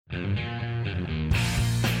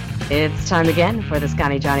It's time again for the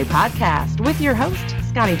Scotty Johnny podcast with your host,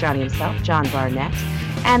 Scotty Johnny himself, John Barnett,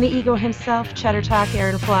 and the ego himself, Cheddar Talk,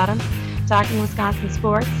 Aaron Flottam, talking Wisconsin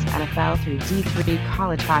sports, NFL through D3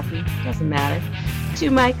 college hockey, doesn't matter. 2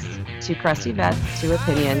 mics, 2 crusty vets, 2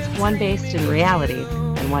 opinions, one based in reality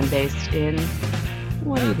and one based in,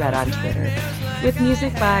 what do you bet on Twitter? With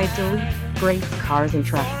music by Delete, Brace, Cars, and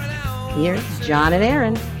Trucks. Here's Jon and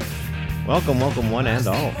Aaron. Welcome, one and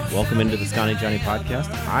all. Welcome into the Scotty Johnny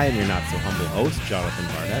podcast. I am your not-so-humble host, Jonathan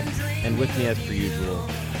Barnett, and with me, as per usual,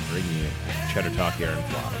 bringing you Cheddar Talk, Aaron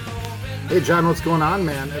Flottam. Hey, John, what's going on,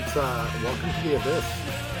 man? It's welcome to the abyss.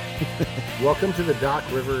 Welcome to the Doc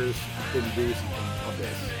Rivers induced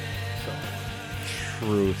abyss.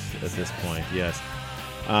 Truth at this point, yes.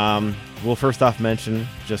 We'll first off mention,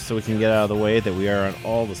 just so we can get out of the way, that we are on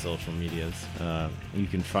all the social medias. You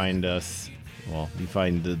can find us. Well, you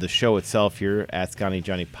find the show itself here at Scotty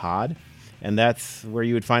Johnny Pod, and that's where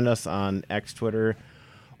you would find us on X, Twitter,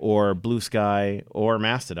 or Blue Sky, or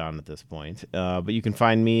Mastodon at this point. But you can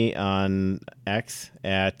find me on X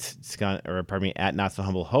at Not So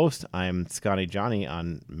Humble Host. I'm Scotty Johnny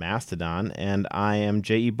on Mastodon, and I am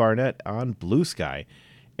J.E. Barnett on Blue Sky.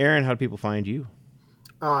 Aaron, how do people find you?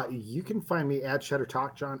 You can find me at Cheddar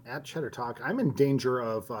Talk, John, at Cheddar Talk. I'm in danger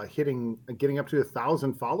of getting up to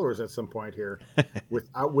 1,000 followers at some point here,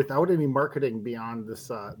 without any marketing beyond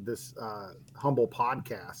this humble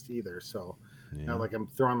podcast either. So, not like I'm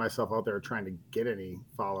throwing myself out there trying to get any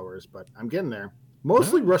followers, but I'm getting there.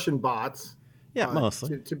 Mostly Russian bots. Yeah,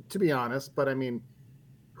 mostly. To be honest, but I mean,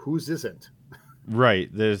 whose isn't? Right.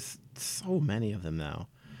 There's so many of them now.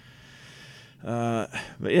 But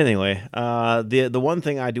anyway, the one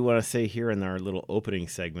thing I do want to say here in our little opening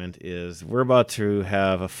segment is we're about to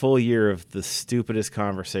have a full year of the stupidest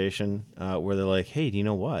conversation where they're like, hey, do you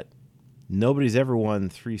know what? Nobody's ever won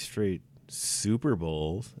 3 straight Super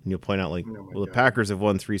Bowls. And you'll point out, like, the Packers have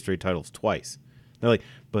won 3 straight titles twice. They're like,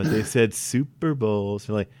 but they said Super Bowls.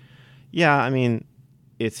 You're like, yeah, I mean,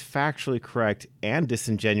 it's factually correct and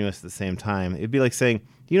disingenuous at the same time. It'd be like saying,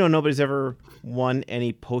 nobody's ever won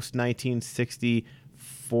any post-1960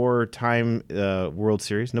 4-time World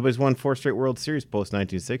Series. Nobody's won 4 straight World Series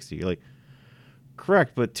post-1960. You're like,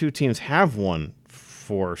 correct, but 2 teams have won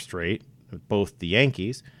 4 straight, both the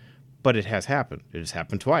Yankees, but it has happened. It has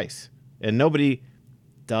happened twice. And nobody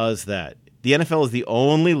does that. The NFL is the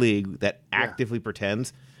only league that actively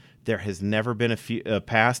pretends there has never been a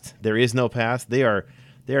past. There is no past. They are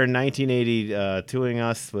 1980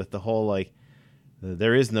 us with the whole, like,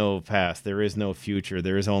 there is no past, there is no future,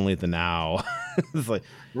 there is only the now. It's like,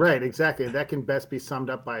 right, exactly. That can best be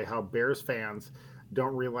summed up by how Bears fans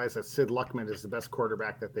don't realize that Sid Luckman is the best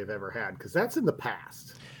quarterback that they've ever had, because that's in the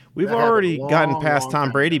past. We've already gotten past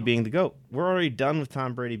Tom Brady being the GOAT. We're already done with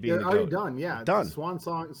Tom Brady being the GOAT. Already done, yeah. Done. The swan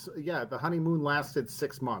song, yeah, the honeymoon lasted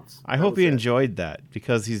 6 months. I hope he enjoyed that,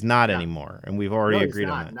 because he's not anymore, and we've already agreed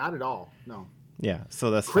on that. Not at all, no. Yeah, so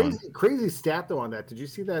that's crazy stat though on that. Did you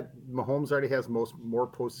see that Mahomes already has more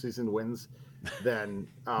postseason wins than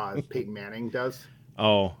Peyton Manning does?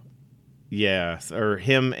 Oh, yeah, or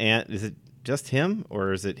him, and is it just him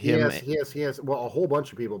or is it him? He has. Well, a whole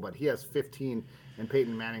bunch of people, but he has 15, and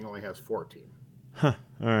Peyton Manning only has 14. Huh.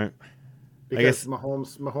 All right. Because I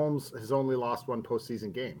guess Mahomes has only lost 1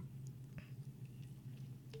 postseason game.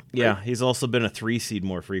 Yeah, right? He's also been a 3 seed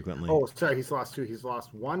more frequently. Oh, sorry, he's lost 2. He's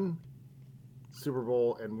lost 1 Super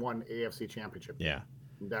Bowl and 1 AFC championship. Yeah.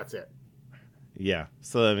 That's it. Yeah.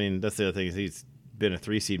 So, I mean, that's the other thing is he's been a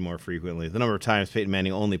 3 seed more frequently. The number of times Peyton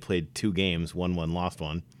Manning only played 2 games, won 1, lost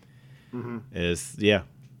 1, is, yeah.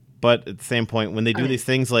 But at the same point, when they do these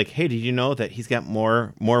things like, hey, did you know that he's got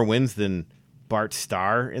more wins than Bart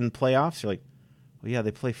Starr in the playoffs? You're like, well, yeah,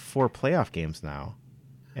 they play 4 playoff games now.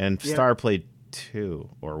 And Starr played 2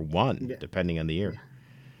 or 1, depending on the year.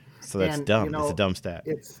 So that's dumb. It's a dumb stat.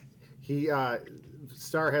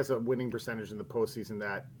 Starr has a winning percentage in the postseason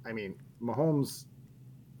that, I mean, Mahomes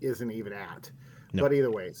isn't even at. No. But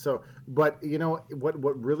either way, but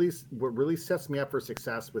what really sets me up for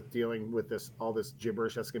success with dealing with all this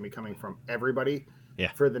gibberish that's going to be coming from everybody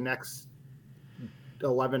for the next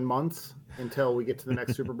 11 months until we get to the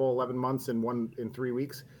next Super Bowl, 11 months in 3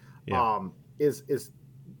 weeks, is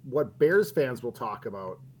what Bears fans will talk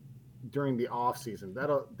about during the off season.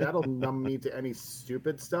 That'll numb me to any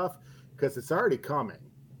stupid stuff, because it's already coming.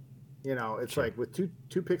 It's like with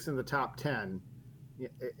two picks in the top 10,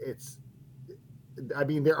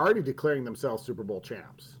 they're already declaring themselves Super Bowl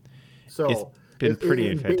champs. So it's been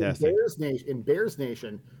pretty fantastic. In Bears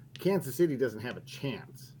Nation, Kansas City doesn't have a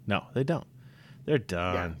chance. No, they don't. They're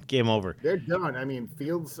done. Yeah. Game over. They're done. I mean,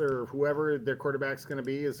 Fields or whoever their quarterback's going to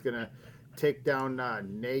be is going to take down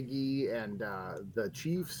Nagy and the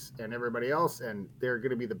Chiefs and everybody else, and they're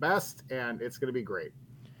going to be the best, and it's going to be great.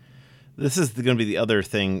 This is going to be the other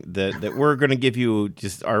thing that we're going to give you,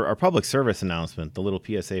 just our public service announcement, the little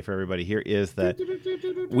PSA for everybody here, is that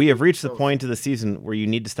we have reached the point of the season where you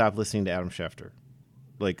need to stop listening to Adam Schefter.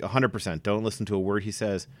 Like 100%. Don't listen to a word he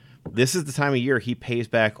says. This is the time of year he pays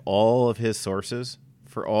back all of his sources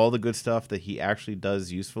for all the good stuff that he actually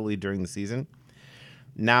does usefully during the season.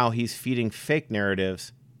 Now he's feeding fake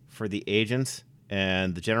narratives for the agents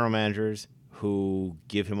and the general managers who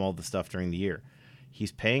give him all the stuff during the year.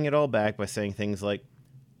 He's paying it all back by saying things like,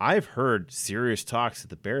 I've heard serious talks that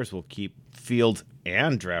the Bears will keep Fields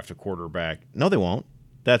and draft a quarterback. No, they won't.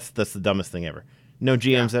 That's the dumbest thing ever. No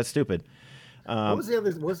GM's that stupid. What was the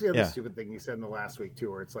other stupid thing you said in the last week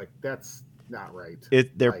too, where it's like, that's not right.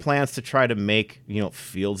 Their plans to try to make,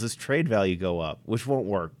 Fields' trade value go up, which won't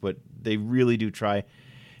work, but they really do try.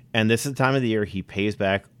 And this is the time of the year he pays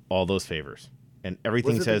back all those favors. And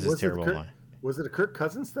everything he says is terrible. Was it a Kirk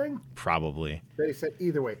Cousins thing? Probably. That he said,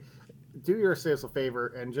 either way, do yourself a favor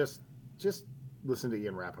and just listen to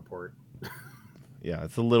Ian Rappaport. Yeah,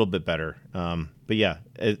 it's a little bit better. But yeah,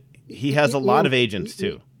 he has a lot of agents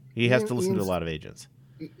too. He has to listen to a lot of agents.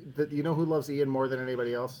 You know who loves Ian more than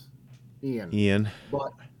anybody else? Ian.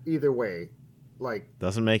 But either way, like,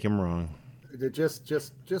 doesn't make him wrong.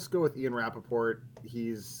 Just go with Ian Rappaport.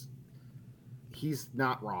 He's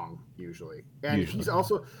not wrong usually, and he's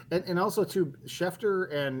also and also too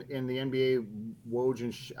Schefter and in the NBA, Woj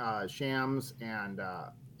and Shams and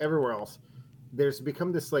everywhere else. There's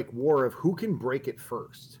become this like war of who can break it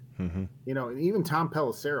first. Mm-hmm. And even Tom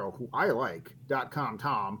Pelissero, who I like, .com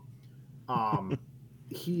Tom,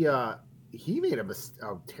 he made a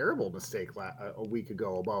terrible mistake a week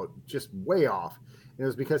ago about just way off. And it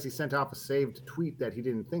was because he sent off a saved tweet that he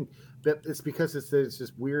didn't think. That it's because it's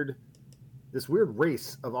this weird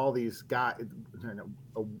race of all these guys,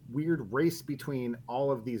 a weird race between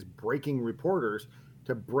all of these breaking reporters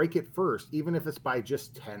to break it first, even if it's by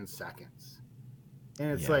just 10 seconds.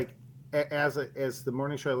 And it's like, as the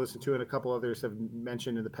morning show I listened to and a couple others have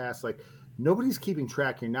mentioned in the past, like, nobody's keeping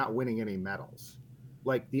track. You're not winning any medals.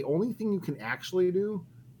 Like, the only thing you can actually do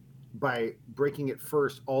by breaking it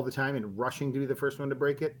first all the time and rushing to be the first one to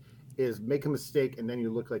break it is make a mistake, and then you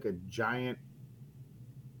look like a giant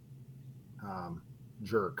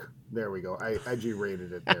jerk. There we go. I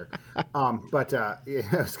G-rated it there. But I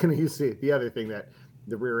was going to use the other thing, that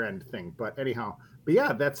the rear end thing. But anyhow,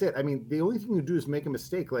 yeah, that's it. I mean, the only thing you do is make a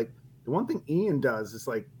mistake. Like, the one thing Ian does is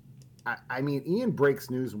like, I mean, Ian breaks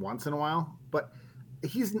news once in a while, but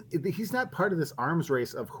he's not part of this arms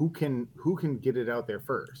race of who can get it out there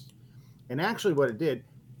first. And actually, what it did,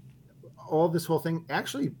 all this whole thing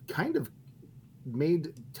actually kind of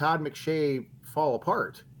made Todd McShay fall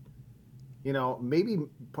apart. Maybe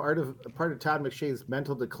part of Todd McShay's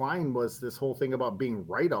mental decline was this whole thing about being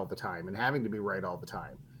right all the time and having to be right all the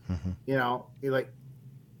time. Mm-hmm.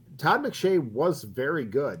 Todd McShay was very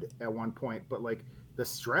good at one point, but like the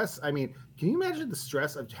stress, I mean, can you imagine the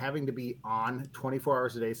stress of having to be on 24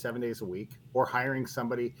 hours a day, 7 days a week, or hiring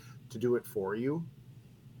somebody to do it for you?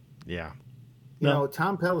 Yeah.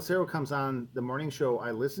 Tom Pelissero comes on the morning show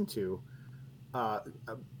I listen to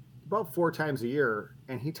about 4 times a year,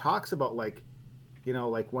 and he talks about like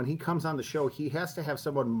when he comes on the show, he has to have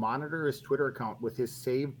someone monitor his Twitter account with his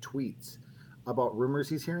saved tweets about rumors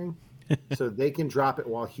he's hearing. So they can drop it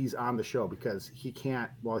while he's on the show, because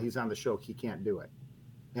while he's on the show, he can't do it.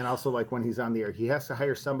 And also, like, when he's on the air, he has to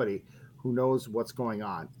hire somebody who knows what's going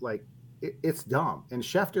on. Like, it's dumb. And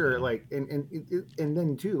Schefter, like, and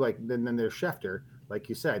then too, like, then there's Schefter, like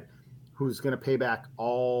you said, who's going to pay back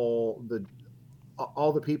all the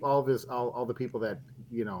people, all the people that,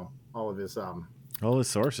 all of his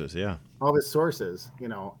sources. Yeah. All his sources,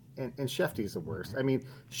 and Shefty's the worst. I mean,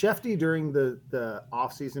 Shefty during the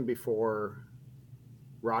off season before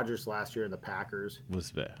Rodgers last year in the Packers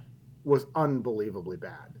was bad. Was unbelievably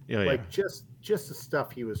bad. Yeah, just the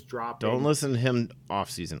stuff he was dropping. Don't listen to him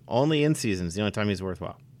off season. Only in season is the only time he's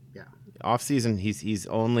worthwhile. Yeah. Off season, he's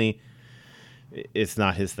only. It's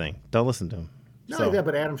not his thing. Don't listen to him. Not like that,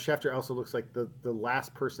 but Adam Schefter also looks like the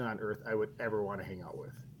last person on earth I would ever want to hang out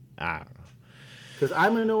with. I don't know. Because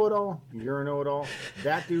I'm a know-it-all, you're a know-it-all.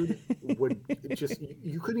 That dude would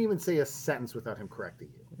you couldn't even say a sentence without him correcting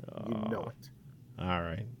you. You know it. All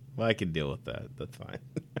right. Well, I can deal with that. That's fine.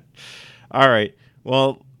 All right.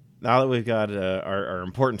 Well, now that we've got our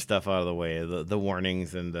important stuff out of the way, the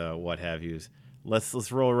warnings and what have yous,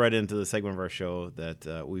 let's roll right into the segment of our show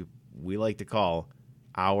that we like to call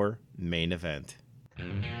our main event.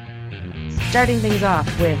 Starting things off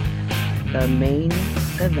with the main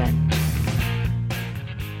event.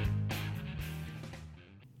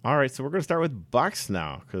 All right, so we're going to start with Bucks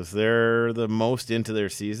now because they're the most into their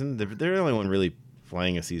season. They're the only one really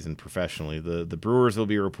playing a season professionally. The Brewers will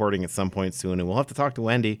be reporting at some point soon, and we'll have to talk to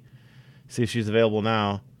Wendy, see if she's available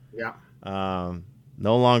now. Yeah.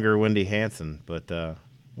 No longer Wendy Hansen, but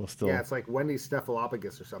we'll still... Yeah, it's like Wendy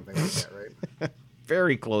Snuffleupagus or something like that, right?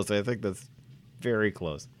 Very close. I think that's very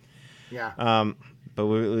close. Yeah. But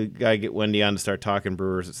we got to get Wendy on to start talking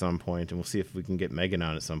Brewers at some point, and we'll see if we can get Megan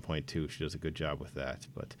on at some point, too. She does a good job with that.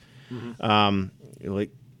 But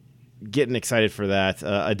getting excited for that.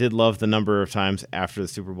 I did love the number of times after the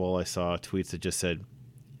Super Bowl I saw tweets that just said,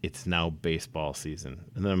 it's now baseball season.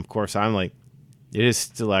 And then, of course, I'm like, it is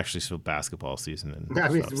still basketball season. And I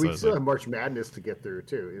mean, stuff, we still have March Madness to get through,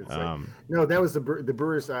 too. It's no, that was the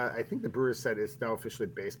Brewers. I think the Brewers said it's now officially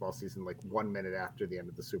baseball season, like 1 minute after the end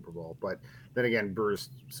of the Super Bowl. But then again, Brewers'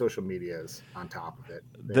 social media is on top of it.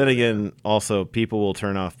 Then again, also, people will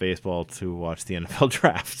turn off baseball to watch the NFL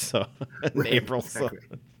draft so in April. Exactly.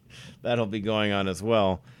 So that'll be going on as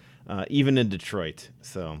well, even in Detroit.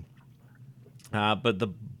 So, but the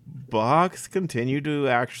Bucks continue to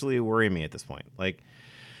actually worry me at this point. Like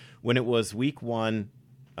when it was week 1,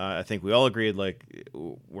 I think we all agreed like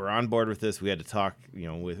we're on board with this. We had to talk,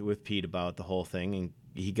 with Pete about the whole thing, and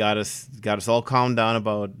he got us all calmed down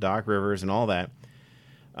about Doc Rivers and all that.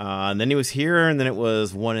 And then he was here, and then it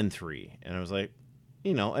was 1-3, and I was like,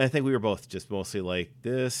 and I think we were both just mostly like,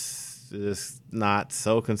 this is not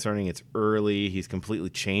so concerning. It's early. He's completely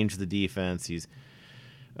changed the defense. He's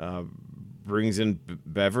brings in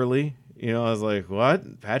Beverly. I was like,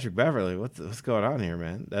 what? Patrick Beverly? What's going on here,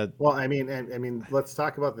 man? Well, I mean, let's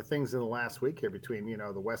talk about the things in the last week here between,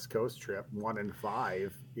 the West Coast trip,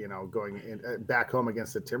 1-5, going in, back home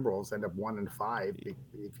against the Timberwolves, end up 1-5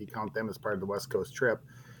 if you count them as part of the West Coast trip.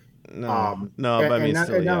 But I mean, not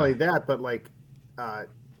only that, but like,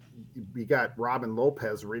 we got Robin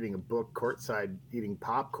Lopez reading a book courtside eating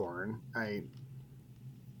popcorn. Did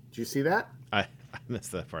you see that? I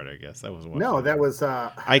missed that part, I guess. That was one. No, that was.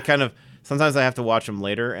 I kind of sometimes I have to watch them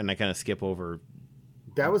later, and I kind of skip over.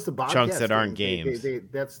 That was the chunks that aren't games.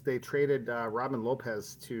 They traded Robin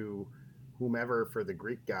Lopez to whomever for the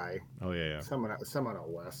Greek guy. Oh yeah. Someone out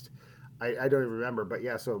west. I don't even remember, but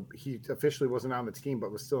yeah. So he officially wasn't on the team,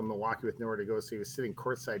 but was still in Milwaukee with nowhere to go. So he was sitting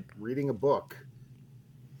courtside reading a book,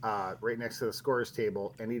 right next to the scorer's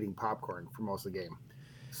table, and eating popcorn for most of the game.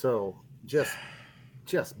 So just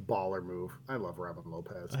baller move. I love Robin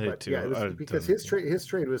Lopez, but yeah, it was because his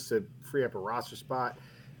trade was to free up a roster spot.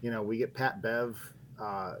 We get Pat Bev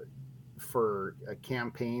for a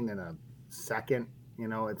campaign and a second.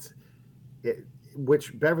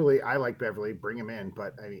 Which Beverly, I like Beverly, bring him in,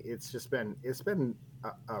 but I mean, it's been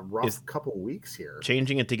a rough couple weeks here.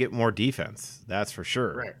 Changing it to get more defense, that's for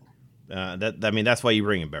sure. Right. That's why you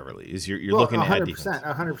bring in Beverly. Is you're looking to add defense.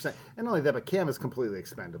 100%. And not only that, but Cam is completely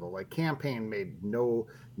expendable. Like campaign made no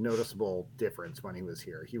noticeable difference when he was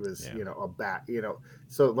here. He was, a bat.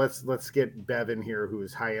 So let's get Bev in here, who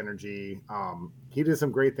is high energy. He did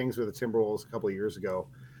some great things with the Timberwolves a couple of years ago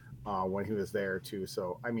when he was there too.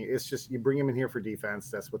 So I mean, it's just you bring him in here for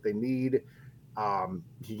defense. That's what they need.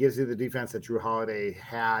 He gives you the defense that Drew Holiday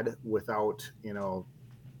had without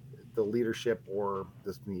the leadership or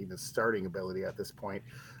the starting ability at this point,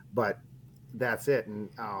 but that's it. And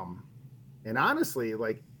honestly,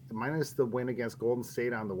 like minus the win against Golden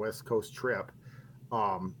State on the West Coast trip,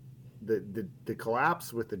 the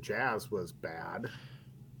collapse with the Jazz was bad.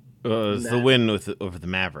 It was the win over the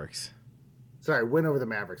Mavericks. Sorry, win over the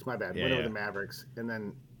Mavericks. My bad. Yeah, win over the Mavericks, and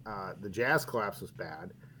then the Jazz collapse was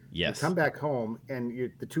bad. Yes. You come back home,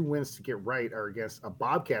 and the 2 wins to get right are against a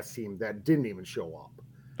Bobcats team that didn't even show up.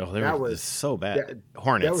 Oh, that was so bad.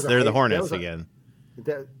 Hornets. They're the Hornets again.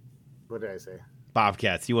 What did I say?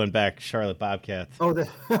 Bobcats. You went back, Charlotte Bobcats. Oh,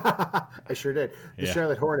 I sure did. The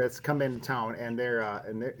Charlotte Hornets come into town, and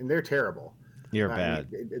they're terrible. You're bad.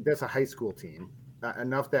 That's a high school team.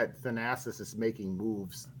 Enough that Thanasis is making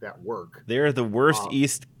moves that work. They're the worst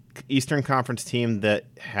Eastern Conference team that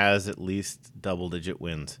has at least double-digit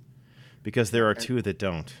wins, because there are 2 that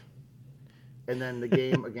don't. And then the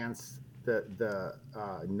game against the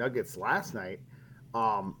Nuggets last night,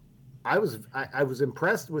 I was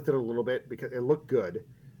impressed with it a little bit because it looked good.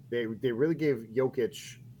 They really gave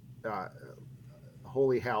Jokic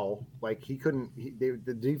holy hell. Like he couldn't.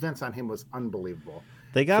 The defense on him was unbelievable.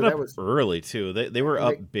 They got up early too. They were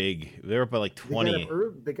up big. They were up by like 20.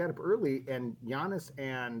 They got up early, and Giannis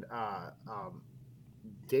and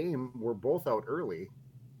Dame were both out early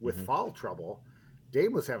with foul trouble.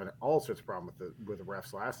 Dave was having all sorts of problem with the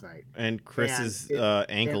refs last night. And Chris's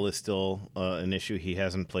ankle is still an issue. He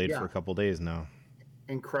hasn't played for a couple days now.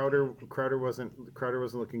 And Crowder wasn't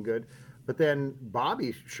looking good. But then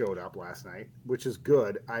Bobby showed up last night, which is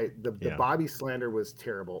good. The Bobby slander was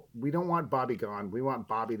terrible. We don't want Bobby gone. We want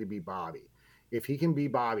Bobby to be Bobby. If he can be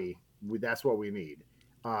Bobby, that's what we need.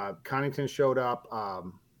 Connington showed up,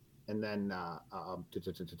 and then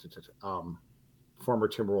former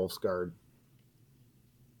Timberwolves guard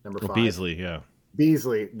number 5.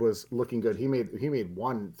 Beasley was looking good. He made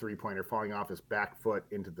one 3-pointer falling off his back foot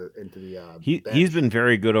into the He's been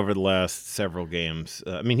very good over the last several games.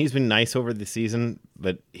 I mean, he's been nice over the season,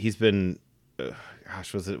 but he's been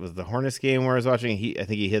was the Hornets game where I was watching? I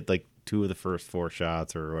think he hit like 2 of the first 4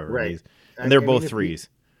 shots or whatever. Right. And they're both threes.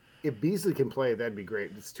 If Beasley can play, that'd be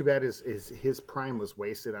great. It's too bad his prime was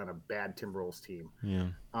wasted on a bad Timberwolves team. Yeah.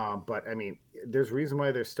 But I mean, there's a reason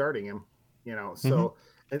why they're starting him, so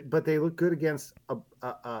but they look good against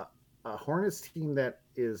a Hornets team that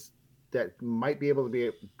might be able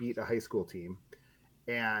to beat a high school team.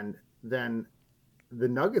 And then the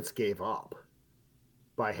Nuggets gave up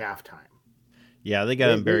by halftime. Yeah, they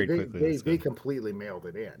got him very quickly. They completely mailed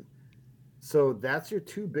it in. So that's your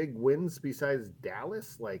 2 big wins besides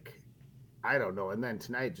Dallas? Like, I don't know. And then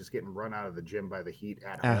tonight, just getting run out of the gym by the Heat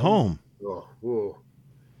at home. Oh, whoa.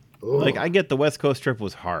 Like, I get the West Coast trip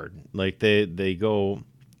was hard. Like, they go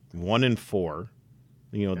 1-4.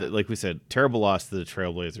 Like we said, terrible loss to the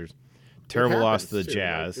Trailblazers. Terrible loss to the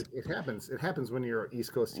Jazz. It happens. It happens when you're an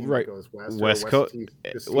East Coast team that goes west.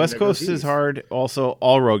 West Coast is hard. Also,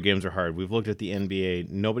 all road games are hard. We've looked at the NBA.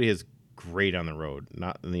 Nobody is great on the road.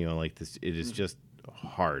 Not like this. It is just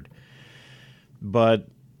hard. But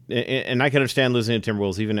and I can understand losing to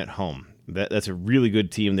Timberwolves even at home. That's a really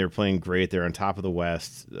good team. They're playing great. They're on top of the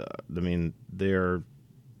West. I mean, they're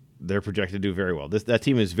projected to do very well. That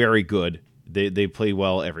team is very good. They play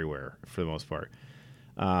well everywhere for the most part.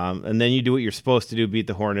 And then you do what you're supposed to do, beat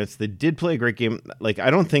the Hornets. They did play a great game. Like,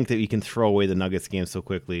 I don't think that you can throw away the Nuggets game so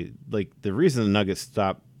quickly. Like, the reason the Nuggets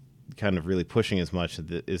stopped kind of really pushing as much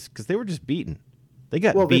is because they were just beaten. They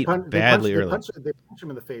got beat badly early. They punched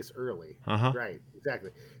him in the face early. Right,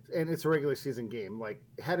 exactly. And it's a regular season game. Like,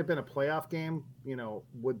 had it been a playoff game,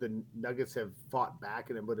 would the Nuggets have fought back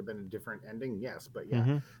and it would have been a different ending? Yes, but yeah.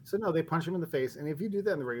 Mm-hmm. So no, they punch him in the face. And if you do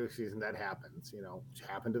that in the regular season, that happens. It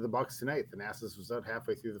happened to the Bucks tonight. Thanasis was out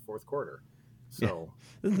halfway through the 4th quarter. So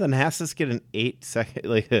didn't Thanasis get an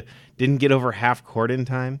 8-second? Didn't get over half court in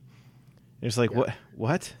time. It's like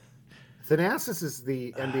what? Thanasis is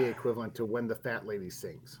the NBA equivalent to When the Fat Lady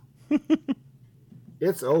Sings.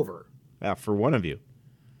 It's over. Yeah, for one of you.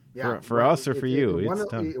 Yeah, for us or for you.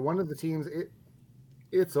 One of the teams,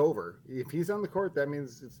 it's over. If he's on the court, that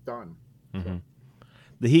means it's done. Mm-hmm. So.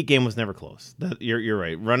 The Heat game was never close. You're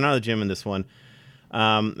right. Run out of the gym in this one.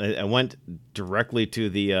 I went directly to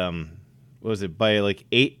the what was it, by like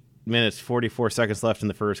 8 minutes, 44 seconds left in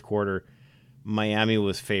the first quarter. Miami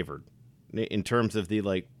was favored in terms of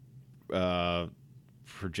the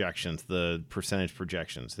projections, the percentage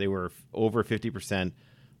projections. They were over 50%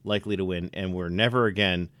 likely to win, and were never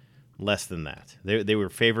again less than that. They were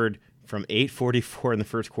favored from 8:44 in the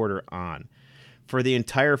first quarter on. For the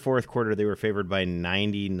entire 4th quarter, they were favored by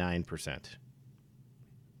 99%.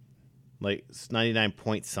 Like 99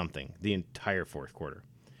 point something the entire 4th quarter.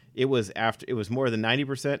 It was more than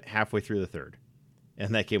 90% halfway through the 3rd,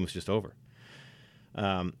 and that game was just over.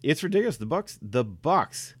 It's ridiculous. The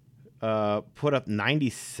Bucks put up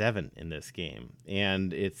 97 in this game,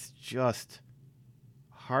 and it's just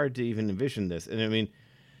hard to even envision this. And I mean,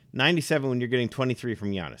 97 when you're getting 23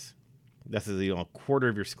 from Giannis. That's a quarter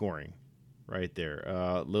of your scoring right there.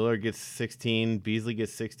 Lillard gets 16. Beasley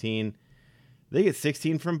gets 16. They get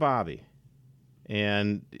 16 from Bobby.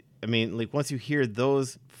 And, I mean, like, once you hear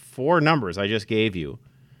those 4 numbers I just gave you,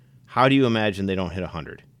 how do you imagine they don't hit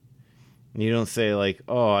 100? And you don't say, like,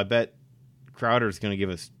 oh, I bet Crowder's going to give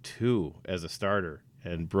us 2 as a starter,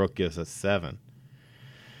 and Brooke gives us 7.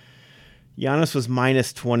 Giannis was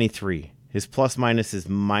minus 23. His plus minus is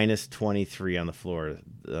minus 23 on the floor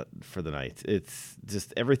for the night. It's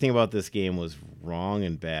just everything about this game was wrong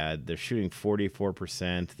and bad. They're shooting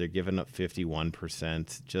 44%. They're giving up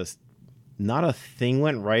 51%. Just not a thing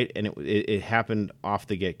went right, and it happened off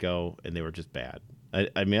the get-go, and they were just bad.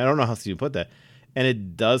 I mean, I don't know how else you put that. And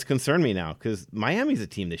it does concern me now because Miami's a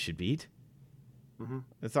team they should beat. Mm-hmm.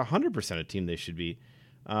 It's 100% a team they should beat.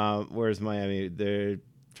 Whereas Miami, they're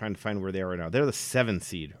trying to find where they are right now. They're the 7th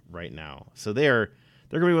seed right now. So they're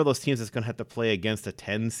going to be one of those teams that's going to have to play against a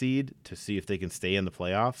 10 seed to see if they can stay in the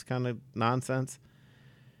playoffs kind of nonsense.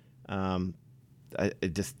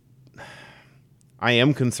 I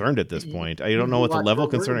am concerned at this point. I don't know what the level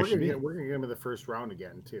of concern I should be. We're going to get him in the first round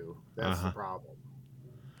again, too. That's the problem.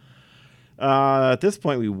 At this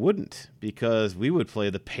point, we wouldn't, because we would play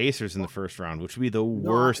the Pacers in the first round, which would be the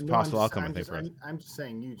worst possible outcome, I think, for us. I'm just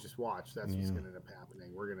saying, you just watch. That's what's going to end up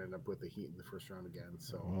happening. We're going to end up with the Heat in the first round again.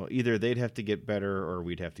 So, well, either they'd have to get better or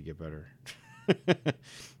we'd have to get better.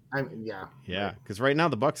 Yeah. Because right now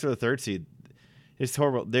the Bucks are the third seed. It's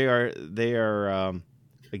horrible. They are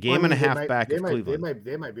a game and a half back of Cleveland.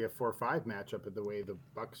 They might be a 4-5 matchup at the way the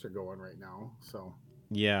Bucks are going right now. So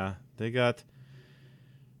yeah, they got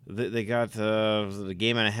a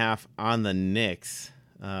game and a half on the Knicks,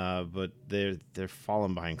 but they're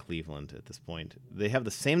falling behind Cleveland at this point. They have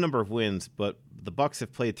the same number of wins, but the Bucks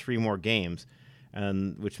have played 3 more games,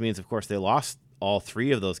 and which means, of course, they lost all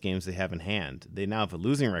 3 of those games they have in hand. They now have a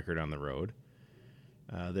losing record on the road.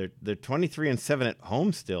 They're 23-7 at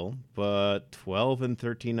home still, but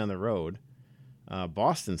 12-13 on the road.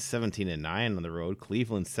 Boston's 17-9 on the road.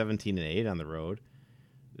 Cleveland's 17-8 on the road.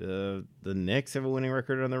 The Knicks have a winning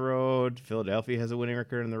record on the road. Philadelphia has a winning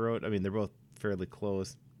record on the road. I mean, they're both fairly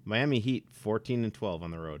close. Miami Heat 14-12 on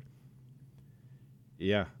the road.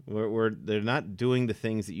 Yeah, they're not doing the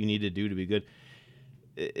things that you need to do to be good.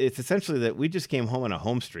 It's essentially that we just came home on a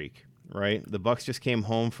home streak, right? The Bucks just came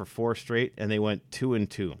home for 4 straight, and they went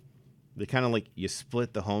 2-2. They kind of you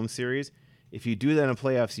split the home series. If you do that in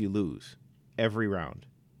playoffs, you lose every round.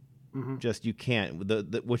 Mm-hmm. Just you can't.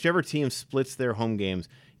 The whichever team splits their home games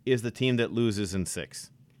is the team that loses in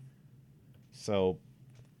 6. So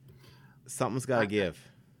something's got to give.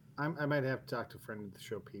 I might have to talk to a friend of the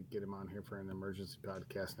show, Pete, get him on here for an emergency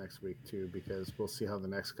podcast next week too, because we'll see how the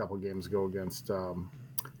next couple games go against the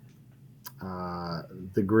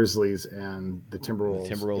Grizzlies and the Timberwolves.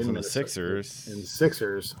 The Timberwolves and the Sixers. And the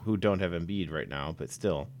Sixers, who don't have Embiid right now, but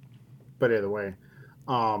still. But either way,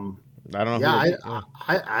 I don't know. Yeah,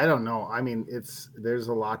 I don't know. I mean, there's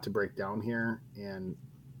a lot to break down here, and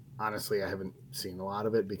honestly, I haven't seen a lot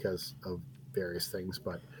of it because of various things,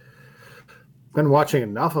 but been watching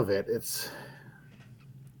enough of it. It's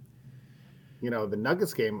the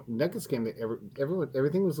Nuggets game.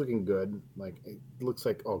 Everything was looking good. Like it looks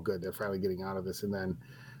like good, they're finally getting out of this. And then,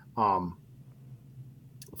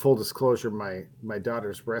 full disclosure, my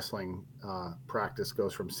daughter's wrestling practice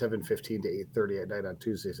goes from 7:15 to 8:30 at night on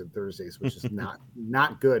Tuesdays and Thursdays, which is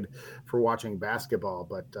not good for watching basketball.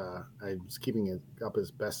 But I was keeping it up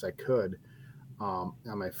as best I could on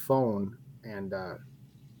my phone, and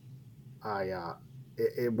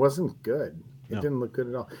it wasn't good. It didn't look good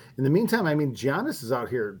at all. In the meantime, I mean, Giannis is out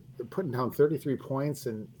here putting down 33 points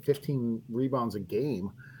and 15 rebounds a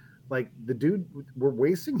game. Like the dude, we're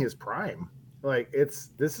wasting his prime. Like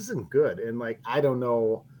this isn't good. And like, I don't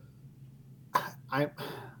know.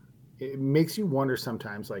 It makes you wonder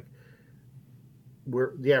sometimes, like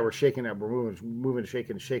we're shaking up, we're moving,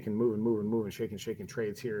 shaking, moving, shaking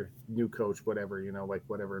trades here, new coach, whatever,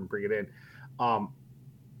 whatever, and bring it in.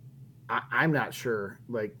 I'm not sure,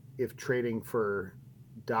 like, if trading for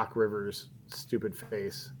Doc Rivers' stupid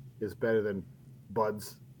face is better than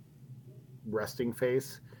Bud's resting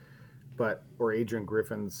face, or Adrian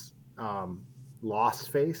Griffin's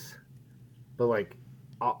lost face. But like,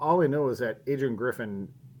 all I know is that Adrian Griffin,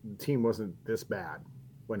 the team wasn't this bad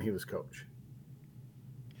when he was coach,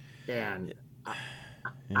 and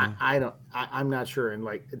I'm not sure. And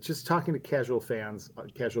like, just talking to casual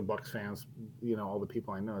Bucks fans, all the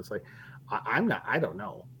people I know, it's like, I don't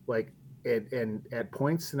know. Like, and at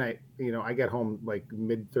points tonight, I got home like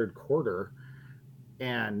mid third quarter,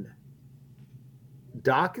 and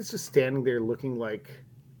Doc is just standing there looking like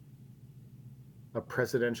a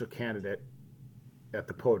presidential candidate at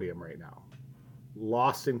the podium right now,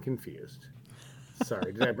 lost and confused.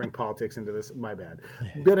 Sorry, did I bring politics into this? My bad.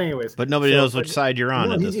 But anyways, but nobody knows which side you're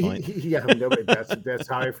on at this point. Yeah, nobody. That's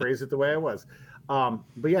how I phrased it the way I was.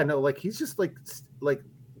 But yeah, no, like he's just like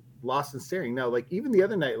lost and staring. Now, like even the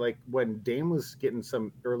other night, like when Dame was getting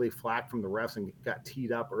some early flack from the refs and got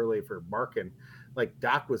teed up early for barking, like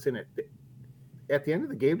Doc was in it. At the end of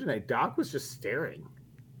the game tonight, Doc was just staring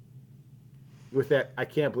with that "I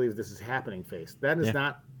can't believe this is happening" face. That is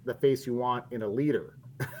not the face you want in a leader.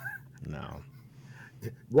 No.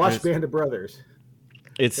 Watch Band of Brothers.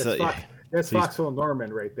 That's So Foxhole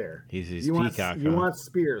Norman right there. He's Peacock. You want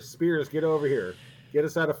Spears. Spears, get over here. Get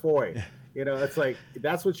us out of Foy. It's like,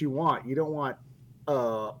 that's what you want. You don't want,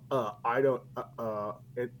 I don't,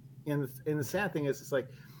 and the sad thing is, it's like,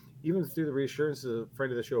 even through the reassurances of a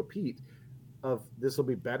friend of the show, Pete, of this will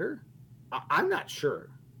be better, I'm not sure.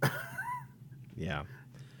 Yeah.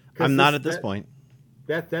 I'm not at this point.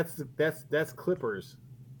 That's Clippers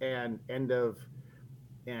and end of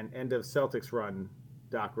and end of Celtics run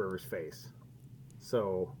Doc Rivers face.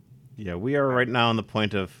 So yeah, we are right now on the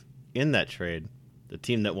point of, in that trade, the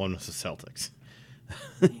team that won was the Celtics.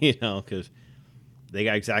 Because they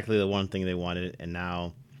got exactly the one thing they wanted, and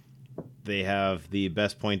now they have the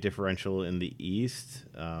best point differential in the East.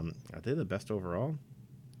 Are they the best overall?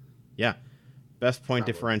 Yeah, best point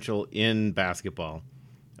differential in basketball.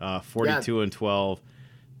 42-12,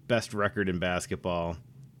 best record in basketball.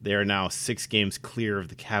 They are now 6 games clear of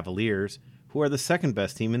the Cavaliers, who are the second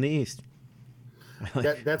best team in the East.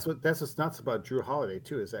 That's what's nuts about Drew Holiday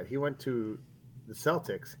too, is that he went to the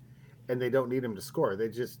Celtics, and they don't need him to score. They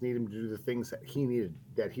just need him to do the things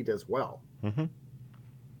that he does well. Mm-hmm.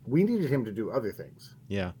 We needed him to do other things.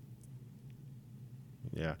 Yeah.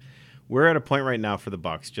 We're at a point right now for the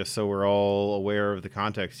Bucks, just so we're all aware of the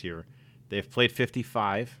context here. They've played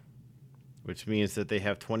 55, which means that they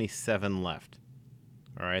have 27 left.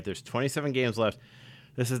 All right, there's 27 games left.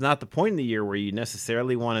 This is not the point in the year where you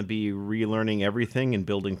necessarily want to be relearning everything and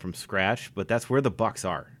building from scratch, but that's where the Bucks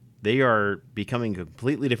are. They are becoming a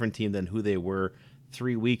completely different team than who they were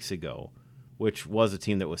 3 weeks ago, which was a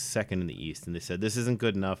team that was second in the East. And they said, this isn't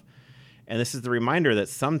good enough. And this is the reminder that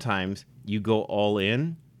sometimes you go all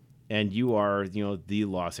in and you are, the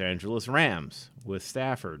Los Angeles Rams with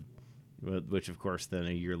Stafford, which, of course, then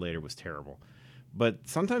a year later was terrible. But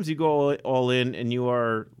sometimes you go all in and you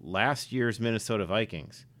are last year's Minnesota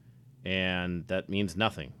Vikings, and that means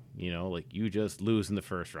nothing. You just lose in the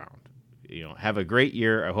first round. Have a great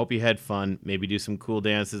year. I hope you had fun. Maybe do some cool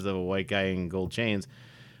dances of a white guy in gold chains,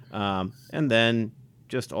 and then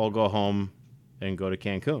just all go home and go to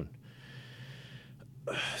Cancun.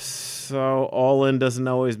 So all in doesn't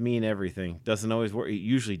always mean everything. Doesn't always work. It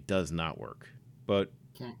usually does not work. But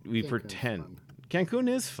we pretend. Cancun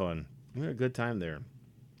is fun. We had a good time there.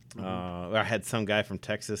 Mm-hmm. I had some guy from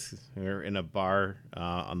Texas. We were in a bar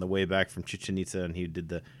on the way back from Chichen Itza, and he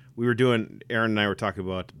did Aaron and I were talking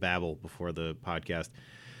about Babbel before the podcast.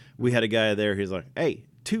 We had a guy there. He's like, hey,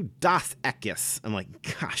 2 Das Equis. I'm like,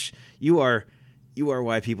 gosh, you are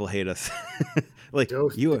why people hate us.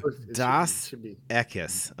 You are Das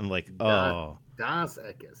Equis. I'm like, oh. Das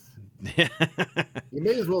Equis. You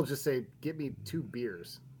may as well just say, give me 2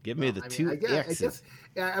 beers. Give me the 2 X's.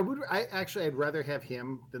 I'd rather have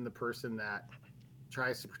him than the person that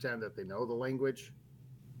tries to pretend that they know the language.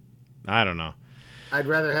 I don't know. I'd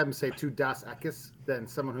rather have him say 2 Das Equis than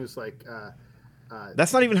someone who's like.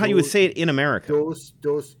 That's not even how you would say it in America.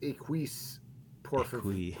 Dos equis, por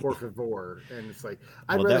favor. And it's like,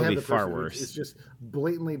 I'd rather have the person who is just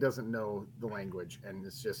blatantly doesn't know the language and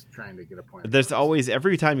is just trying to get a point. There's always,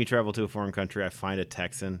 every time you travel to a foreign country, I find a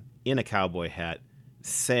Texan in a cowboy hat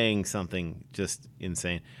saying something just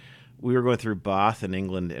insane. We were going through Bath in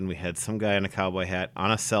England, and we had some guy in a cowboy hat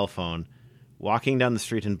on a cell phone walking down the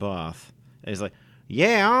street in Bath. And he's like,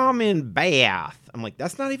 yeah, I'm in Bath. I'm like,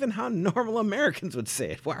 that's not even how normal Americans would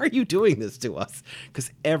say it. Why are you doing this to us?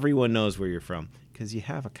 Because everyone knows where you're from. Because you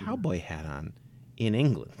have a cowboy hat on in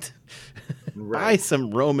England. By some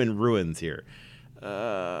Roman ruins here.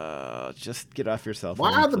 Just get off your cell phone.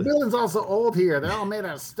 Why are the buildings all so old here? They're all made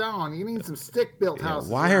out of stone. You need some stick-built houses.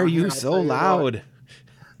 Why are you so loud?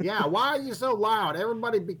 Yeah, why are you so loud?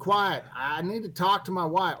 Everybody be quiet. I need to talk to my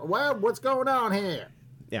wife. Well, what's going on here?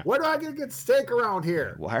 Yeah. Where do I get steak around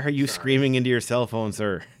here? Why are you screaming into your cell phone,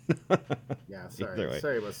 sir? Yeah,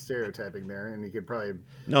 sorry about stereotyping there. And you could probably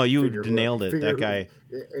you nailed it. That guy.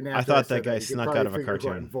 I thought that guy snuck out of a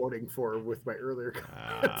cartoon. I'm voting for with my earlier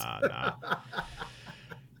comments.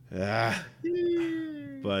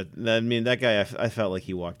 But I mean, that guy, I felt like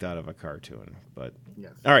he walked out of a cartoon. But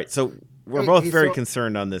yes. All right, so we're both very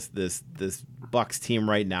concerned on this Bucks team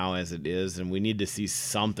right now as it is, and we need to see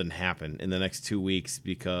something happen in the next 2 weeks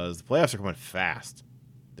because the playoffs are coming fast.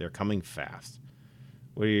 They're coming fast.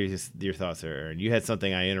 What are your thoughts there, Aaron? You had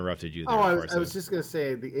something. I interrupted you there. I was just going to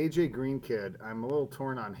say the AJ Green kid. I'm a little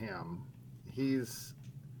torn on him. He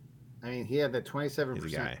had that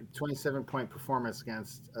 27-point performance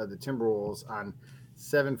against the Timberwolves on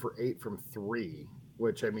 7 for 8 from 3,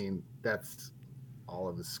 which that's all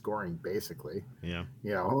of his scoring basically. Yeah.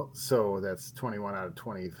 So that's 21 out of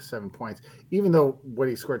 27 points. Even though when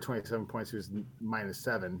he scored 27 points, he was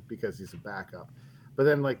 -7 because he's a backup. But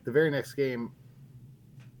then the very next game,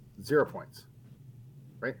 0 points.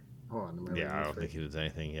 Right? Hold on. I don't think he was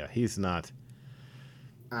anything. Yeah, he's not.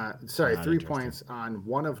 3 points on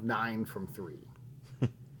 1 of 9 from 3.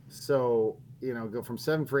 So, go from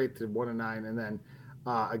 7 for 8 to 1 of 9. And then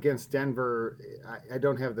against Denver, I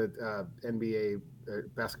don't have the NBA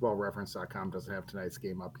basketballreference.com doesn't have tonight's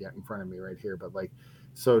game up yet in front of me right here. But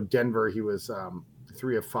so Denver, he was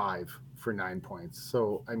 3 of 5 for 9 points.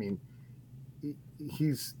 So, I mean,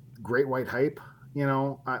 he's great white hype,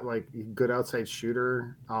 like good outside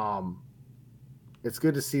shooter. It's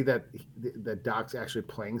good to see that Doc's actually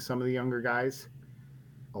playing some of the younger guys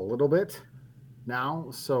a little bit now.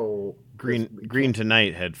 So Green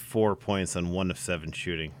tonight had 4 points on 1 of 7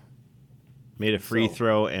 shooting. Made a free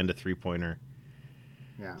throw and a 3-pointer.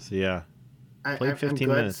 Yeah. So yeah, played 15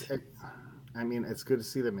 minutes. I mean, it's good to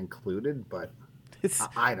see them included, but it's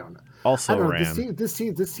I don't know. Also, I don't know. ran. This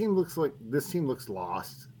team looks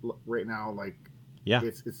lost right now. Like, yeah,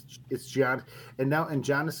 it's John, and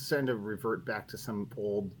John is starting to revert back to some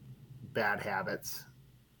old bad habits.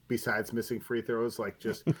 Besides missing free throws, like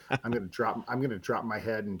just I'm gonna drop my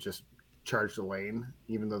head and just charge the lane,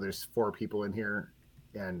 even though there's 4 people in here,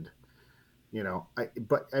 and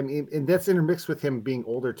I mean, and that's intermixed with him being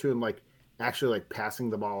older too, and like actually like passing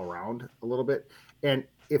the ball around a little bit. And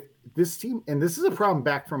if this team, and this is a problem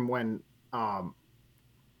back from when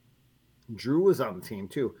Drew was on the team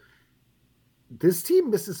too. This team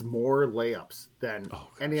misses more layups than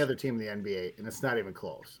any other team in the NBA, and it's not even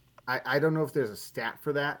close. I don't know if there's a stat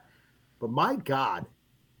for that, but my God,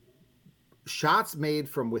 shots made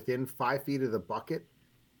from within 5 feet of the bucket,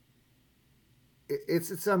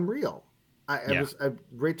 it's unreal. I was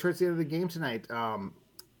right towards the end of the game tonight. I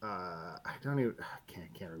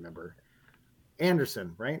can't remember.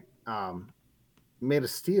 Anderson, right? Made a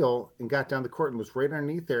steal and got down the court and was right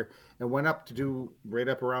underneath there and went up to do right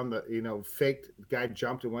up around the, faked guy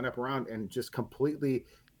jumped and went up around and just completely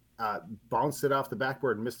bounced it off the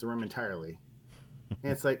backboard and missed the rim entirely.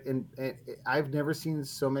 And it's like, and I've never seen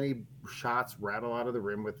so many shots rattle out of the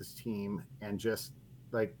rim with this team, and just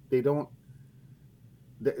like they don't.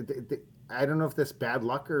 I don't know if that's bad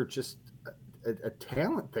luck or just a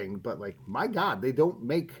talent thing, but like, my God, they don't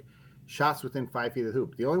make shots within 5 feet of the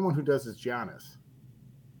hoop. The only one who does is Giannis.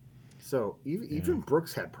 So even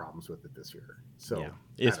Brooks had problems with it this year. So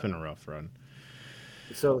it's been a rough run.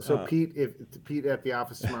 So Pete, if Pete at the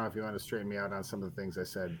office tomorrow, if you want to straighten me out on some of the things I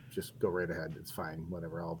said, just go right ahead. It's fine.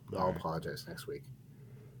 Whatever. I'll apologize next week.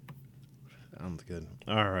 Sounds good.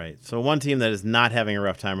 All right. So one team that is not having a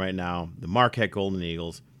rough time right now, the Marquette Golden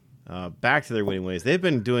Eagles. Back to their winning ways. They've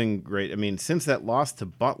been doing great. I mean, since that loss to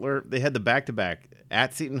Butler, they had the back-to-back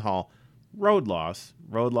at Seton Hall. Road loss.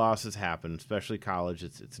 Road losses happen, especially college.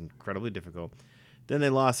 It's incredibly difficult. Then they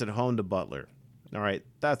lost at home to Butler. All right,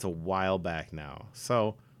 that's a while back now.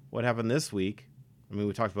 So what happened this week? I mean,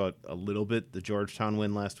 we talked about a little bit the Georgetown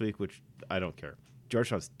win last week, which I don't care.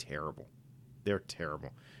 Georgetown's terrible. They're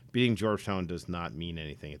terrible. Beating Georgetown does not mean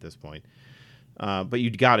anything at this point. But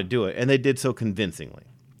you got to do it, and they did so convincingly.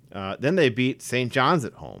 Then they beat St. John's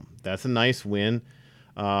at home. That's a nice win.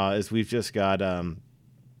 As we've just got, I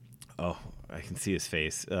can see his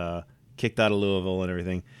face, kicked out of Louisville and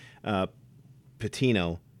everything.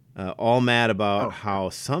 Patino, all mad about how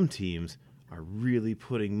some teams are really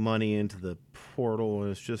putting money into the portal,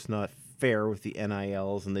 and it's just not fair with the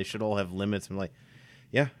NILs, and they should all have limits. I'm like,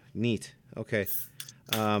 yeah, neat. Okay.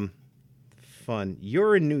 Fun.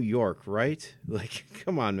 You're in New York, right? Like,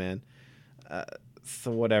 come on, man.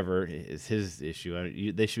 So whatever is his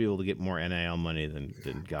issue. They should be able to get more NIL money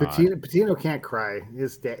than God. Patino can't cry.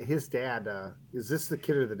 His dad. Is this the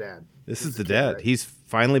kid or the dad? This is the dad. Right? He's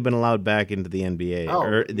finally been allowed back into the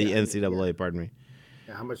NBA the NCAA. Yeah. Pardon me.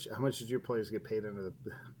 Yeah, how much did your players get paid under the?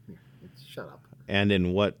 Shut up. And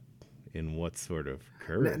in what sort of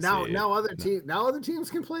currency? Now other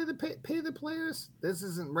teams can pay the players. This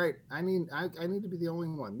isn't right. I need to be the only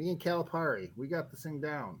one. Me and Calipari, we got this thing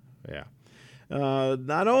down. Yeah.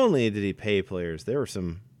 Not only did he pay players, there were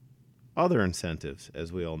some other incentives,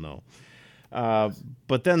 as we all know.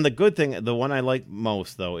 But then the good thing, the one I like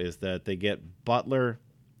most, though, is that they get Butler,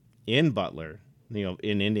 in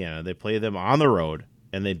Indiana. They play them on the road,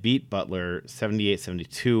 and they beat Butler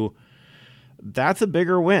 78-72. That's a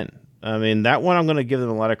bigger win. I mean, that one I'm going to give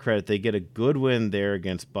them a lot of credit. They get a good win there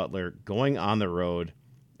against Butler, going on the road.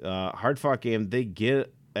 Hard-fought game. They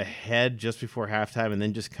get ahead just before halftime, and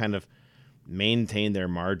then just kind of maintain their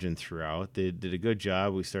margin throughout. They did a good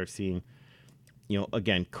job. We start seeing,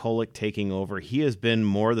 again, Kolek taking over. He has been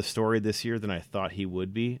more the story this year than I thought he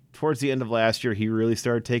would be. Towards the end of last year, he really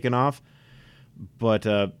started taking off. But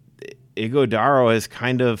Iguodaro has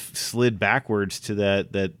kind of slid backwards to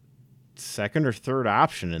that second or third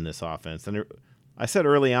option in this offense. And I said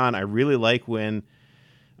early on, I really like when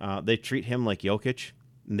they treat him like Jokic,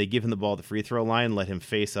 and they give him the ball at the free throw line, let him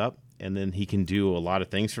face up, and then he can do a lot of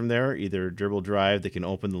things from there, either dribble drive, they can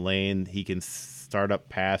open the lane, he can start up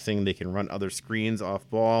passing, they can run other screens off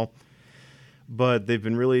ball. But they've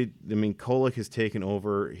been really, Kolek has taken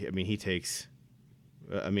over. He takes,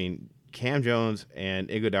 Cam Jones and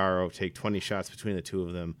Iguodaro take 20 shots between the two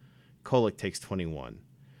of them. Kolek takes 21.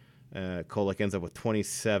 Kolek ends up with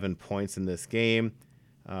 27 points in this game,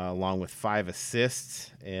 along with 5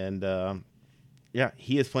 assists. And,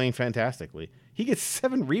 he is playing fantastically. He gets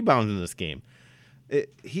 7 rebounds in this game.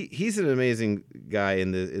 He's an amazing guy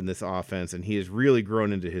in this offense, and he has really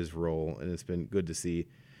grown into his role, and it's been good to see.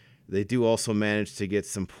 They do also manage to get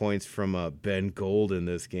some points from Ben Gold in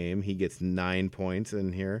this game. He gets 9 points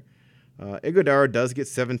in here. Iguodaro does get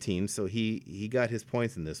 17, so he got his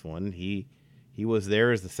points in this one. He was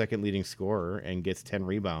there as the second leading scorer and gets 10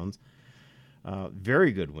 rebounds.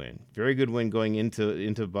 Very good win. Very good win going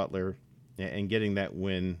into Butler and getting that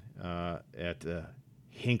win at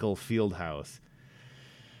Hinkle Fieldhouse.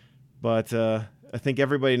 But I think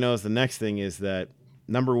everybody knows the next thing is that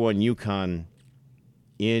number 1 UConn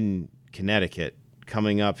in Connecticut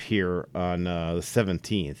coming up here on the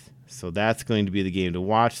 17th. So that's going to be the game to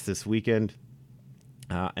watch this weekend.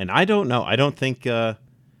 And I don't know. I don't think a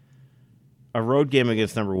road game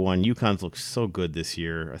against number 1. UConn's looks so good this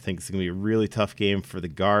year. I think it's going to be a really tough game for the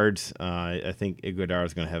guards. I think Iguodaro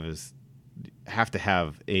is going to have to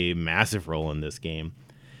have a massive role in this game.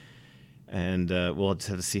 And we'll just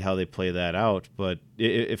have to see how they play that out. But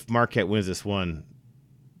if Marquette wins this one,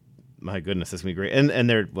 my goodness, that's going to be great. And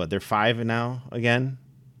they're 5 now again?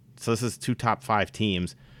 So this is 2 top 5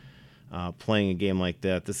 teams playing a game like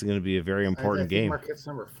that. This is going to be a very important game. Marquette's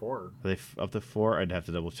number 4. Are they up to 4? I'd have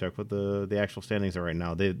to double check what the actual standings are right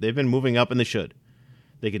now. They've been moving up, and they should.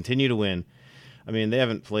 They continue to win. I mean, they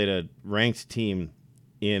haven't played a ranked team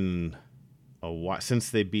in a while, since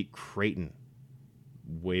they beat Creighton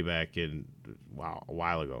way back a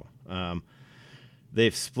while ago.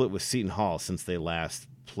 They've split with Seton Hall since they last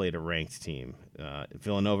played a ranked team.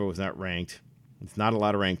 Villanova was not ranked. It's not a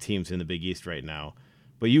lot of ranked teams in the Big East right now.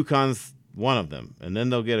 But UConn's one of them, and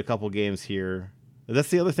then they'll get a couple games here. That's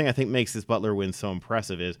the other thing I think makes this Butler win so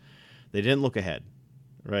impressive is they didn't look ahead,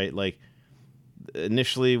 right? Like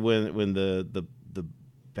initially when the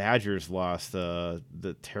Badgers lost the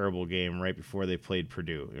terrible game right before they played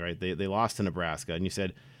Purdue, right? They lost to Nebraska, and you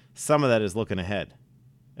said some of that is looking ahead,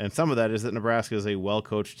 and some of that is that Nebraska is a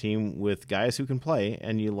well-coached team with guys who can play,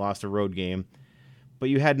 and you lost a road game, but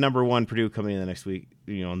you had number 1 Purdue coming in the next week,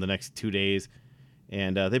 in the next 2 days.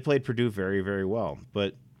 And they played Purdue very, very well.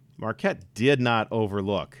 But Marquette did not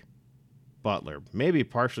overlook Butler, maybe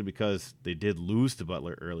partially because they did lose to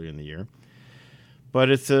Butler earlier in the year. But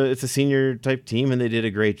it's a senior-type team, and they did a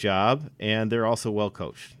great job, and they're also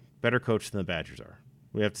well-coached. Better coached than the Badgers are.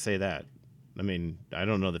 We have to say that. I mean, I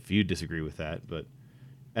don't know if you disagree with that, but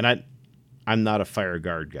I'm not a fire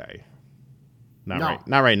guard guy. Not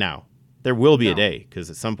right now. There will be a day, because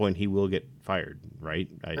at some point he will get fired, right?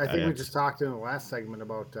 I think we just talked in the last segment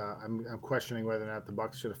about I'm questioning whether or not the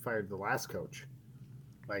Bucks should have fired the last coach.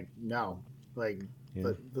 Like, no. Like,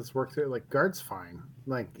 let's work through it. Like, guard's fine.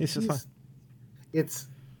 Like, it's just fine. It's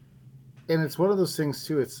one of those things,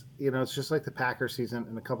 too. It's, it's just like the Packer season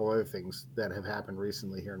and a couple other things that have happened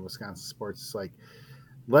recently here in Wisconsin sports. It's like,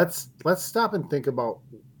 let's stop and think about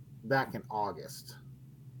back in August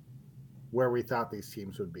where we thought these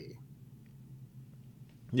teams would be.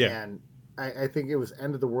 Yeah. And I think it was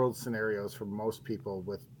end of the world scenarios for most people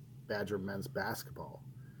with Badger men's basketball,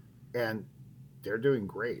 and they're doing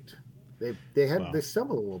great. They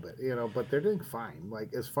stumbled a little bit, but they're doing fine.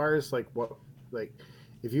 Like, as far as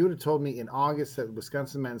if you would have told me in August that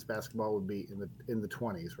Wisconsin men's basketball would be in the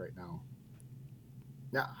 20s right now.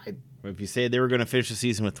 If you say they were going to finish the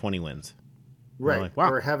season with 20 wins, right? Like, wow,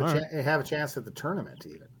 or have a chance at the tournament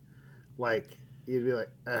even. Like, you'd be like,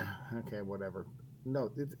 okay, whatever.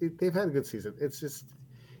 No, they've had a good season. It's just,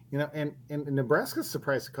 and Nebraska's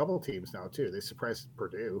surprised a couple of teams now too. They surprised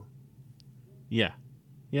Purdue. Yeah.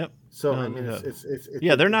 Yep. So I mean, it's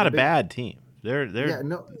they're not a bad team.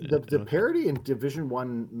 The parity in Division I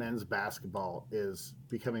men's basketball is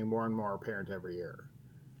becoming more and more apparent every year.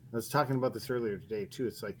 I was talking about this earlier today too.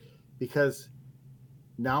 It's like, because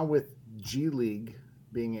now with G League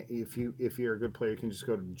being, if you're a good player, you can just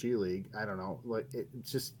go to G League. I don't know, like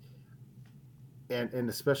it's just. And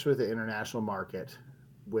especially with the international market,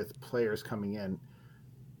 with players coming in,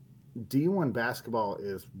 D1 basketball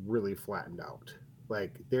is really flattened out.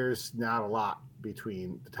 Like, there's not a lot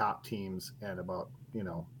between the top teams and about,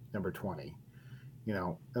 number 20.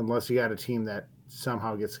 Unless you got a team that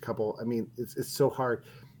somehow gets a couple. I mean, it's so hard.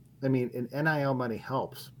 I mean, and NIL money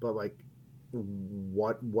helps, but like,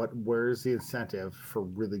 where's the incentive for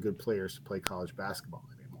really good players to play college basketball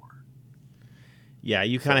anymore? Yeah,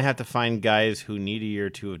 you kind of have to find guys who need a year or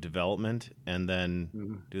two of development and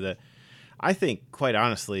then do that. I think, quite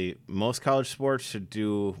honestly, most college sports should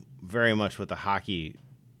do very much what the hockey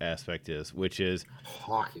aspect is, which is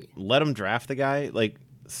hockey. Let them draft the guy. Like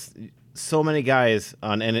so many guys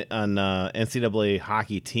on NCAA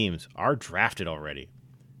hockey teams are drafted already,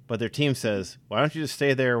 but their team says, "Why don't you just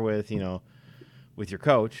stay there with your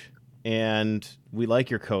coach? And we like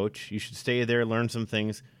your coach. You should stay there, learn some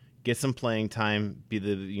things, get some playing time,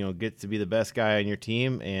 get to be the best guy on your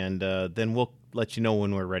team, and then we'll let you know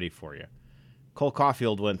when we're ready for you." Cole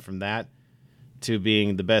Caulfield went from that to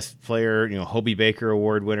being the best player, Hobie Baker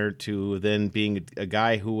Award winner, to then being a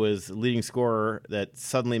guy who was leading scorer that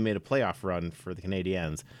suddenly made a playoff run for the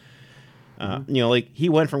Canadiens. He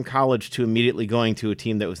went from college to immediately going to a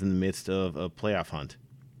team that was in the midst of a playoff hunt,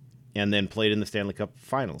 and then played in the Stanley Cup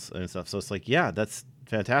Finals and stuff. So it's like, yeah, that's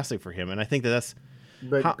fantastic for him. And I think that's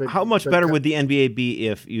how much better would the NBA be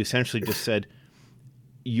if you essentially just said,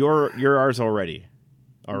 "You're ours already."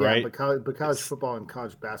 All right. But college football and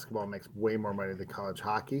college basketball makes way more money than college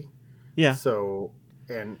hockey. Yeah. So,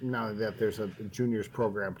 and not only that, there's a juniors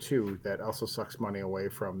program too that also sucks money away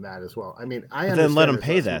from that as well. I mean, I understand. Then let them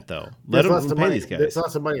pay that though. Let them pay these guys. There's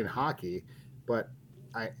lots of money in hockey, but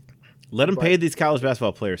let them pay these college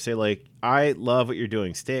basketball players. Say like, "I love what you're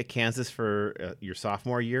doing. Stay at Kansas for your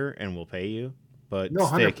sophomore year, and we'll pay you. But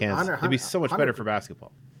stay at Kansas. It'd be so much better for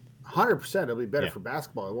basketball." 100%. It'll be better for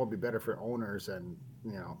basketball. It won't be better for owners and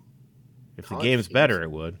If the game's better, it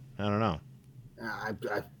would. I don't know.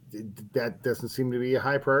 That doesn't seem to be a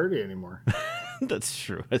high priority anymore. That's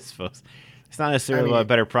true, I suppose. It's not necessarily a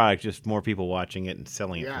better product, just more people watching it and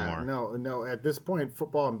selling it for more. No. At this point,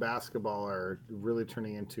 football and basketball are really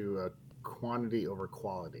turning into a quantity over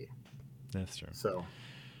quality. That's true. So,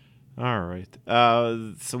 all right.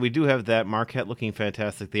 So we do have that. Marquette looking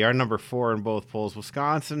fantastic. They are number 4 in both polls.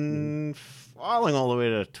 Wisconsin falling all the way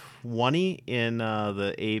to 20 in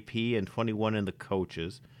the AP and 21 in the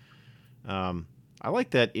coaches. I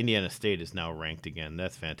like that Indiana State is now ranked again.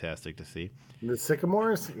 That's fantastic to see. The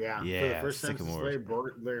Sycamores? Yeah. For the first time since Larry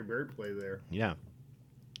Bird played there. Yeah.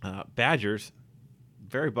 Badgers,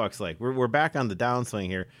 very Bucks-like. We're back on the downswing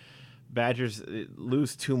here. Badgers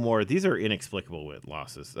lose 2 more. These are inexplicable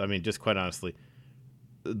losses. I mean, just quite honestly,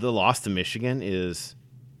 the loss to Michigan is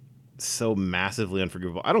so massively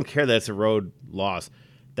unforgivable. I don't care that it's a road loss.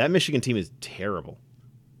 That Michigan team is terrible.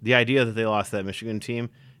 The idea that they lost that Michigan team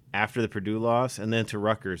after the Purdue loss and then to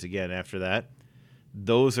Rutgers again after that,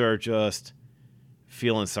 those are just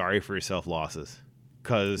feeling sorry for yourself losses.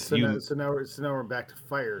 So now we're back to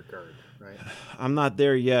fire guard, right? I'm not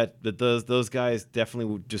there yet, but those guys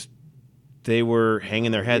definitely they were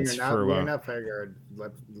hanging their heads for a while. We're not fire guard.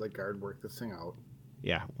 Let guard work this thing out.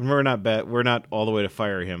 Yeah, we're not all the way to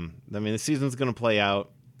fire him. I mean, the season's going to play out.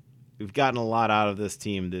 We've gotten a lot out of this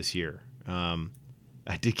team this year.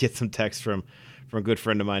 I did get some text from a good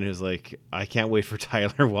friend of mine who's like, "I can't wait for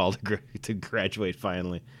Tyler Wall to graduate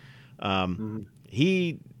finally."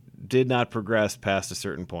 He did not progress past a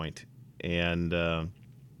certain point, and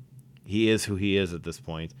he is who he is at this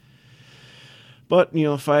point. But,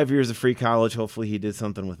 5 years of free college, hopefully he did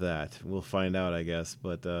something with that. We'll find out, I guess.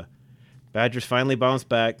 But Badgers finally bounce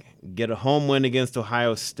back, get a home win against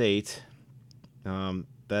Ohio State.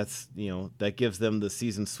 That gives them the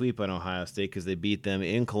season sweep on Ohio State because they beat them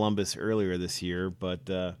in Columbus earlier this year. But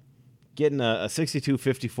getting a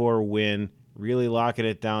 62-54 win, really locking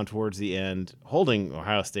it down towards the end, holding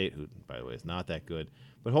Ohio State, who, by the way, is not that good,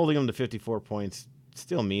 but holding them to 54 points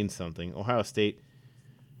still means something. Ohio State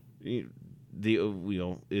is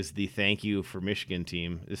the thank you for Michigan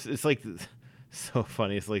team. It's like so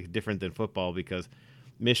funny. It's like different than football because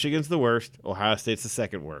Michigan's the worst. Ohio State's the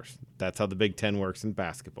second worst. That's how the Big Ten works in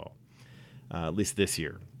basketball, at least this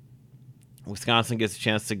year. Wisconsin gets a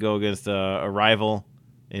chance to go against a rival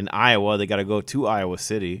in Iowa. They got to go to Iowa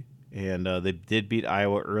City, and they did beat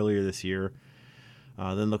Iowa earlier this year.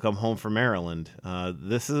 Then they'll come home for Maryland.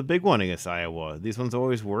 This is a big one against Iowa. These ones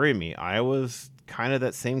always worry me. Iowa's kind of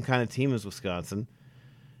that same kind of team as Wisconsin.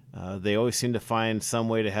 They always seem to find some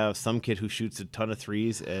way to have some kid who shoots a ton of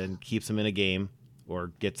threes and keeps them in a game or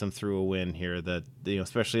gets them through a win here. That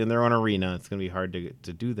especially in their own arena, it's going to be hard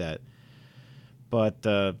to do that. But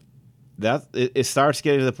it starts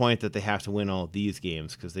getting to the point that they have to win all these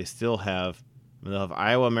games because they still have they'll have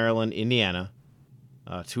Iowa, Maryland, Indiana,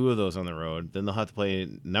 2 of those on the road. Then they'll have to play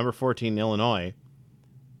number 14 Illinois.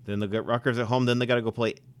 Then they'll get Rutgers at home. Then they got to go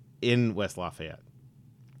play in West Lafayette.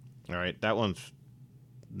 All right, that one's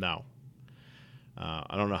no.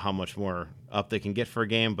 I don't know how much more up they can get for a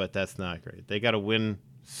game, but that's not great. They got to win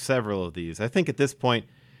several of these. I think at this point,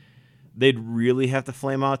 they'd really have to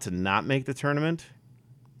flame out to not make the tournament.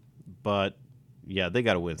 But yeah, they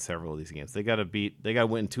got to win several of these games. They got to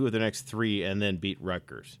win 2 of the next 3 and then beat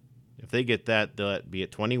Rutgers. If they get that, they'll be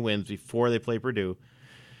at 20 wins before they play Purdue,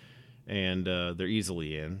 and they're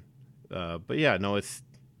easily in. But yeah, no, it's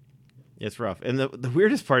rough. And the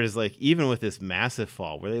weirdest part is, like, even with this massive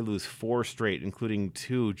fall where they lose 4 straight, including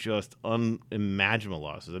 2 just unimaginable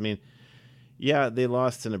losses. I mean, yeah, they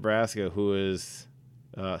lost to Nebraska, who is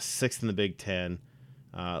 6th in the Big Ten.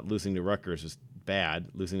 Losing to Rutgers is bad.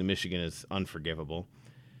 Losing to Michigan is unforgivable.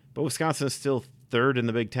 But Wisconsin is still 3rd in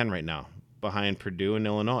the Big Ten right now, behind Purdue and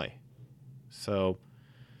Illinois. So,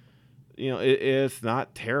 it's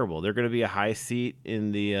not terrible. They're going to be a high seat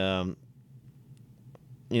in the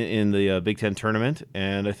in the Big Ten tournament,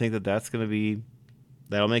 and I think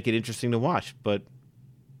that'll make it interesting to watch. But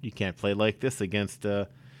you can't play like this against if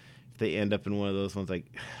they end up in one of those ones, like,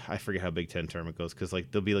 I forget how Big Ten tournament goes, because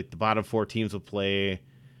like they'll be like the bottom 4 teams will play.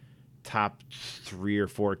 Top 3 or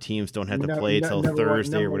 4 teams don't have to play till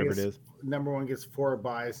Thursday or whatever it is. Number 1 gets 4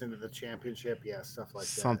 buys into the championship. Yeah, stuff like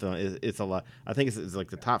Something. It's a lot. I think it's like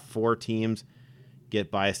the top 4 teams get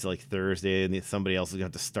buys to like Thursday, and somebody else is going to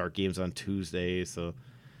have to start games on Tuesday. So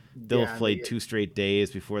they'll play 2 straight days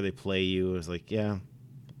before they play you. It's like, yeah.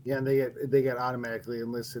 Yeah, and they get automatically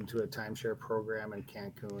enlisted to a timeshare program in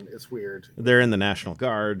Cancun. It's weird. They're in the National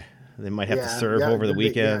Guard. They might have to serve over the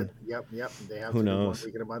weekend. Yep. They have Who to knows? 1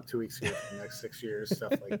 week in a month, 2 weeks here for the next 6 years,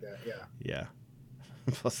 stuff like that. Yeah. Yeah.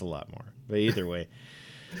 Plus a lot more. But either way.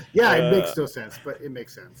 Yeah, it makes no sense, but it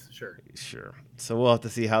makes sense. Sure. So we'll have to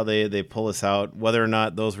see how they pull us out, whether or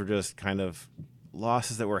not those were just kind of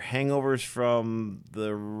losses that were hangovers from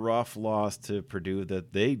the rough loss to Purdue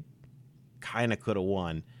that they kind of could have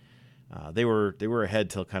won. They were ahead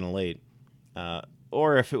till kind of late.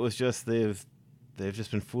 Or if it was just they've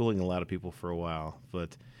just been fooling a lot of people for a while.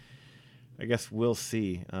 But I guess we'll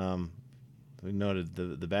see. We noted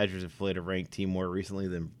the Badgers have played a ranked team more recently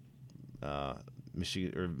than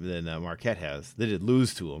Michigan or than Marquette has. They did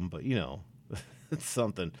lose to them, but it's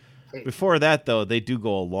something. Before that, though, they do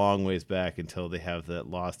go a long ways back until they have that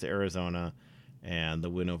loss to Arizona and the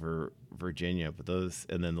win over Virginia.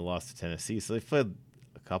 And then the loss to Tennessee. So they've played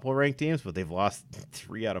a couple of ranked teams, but they've lost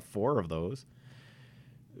 3 out of 4 of those.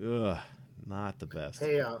 Ugh, not the best.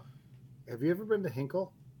 Hey, have you ever been to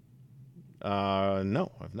Hinkle?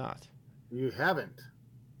 No, I've not. You haven't?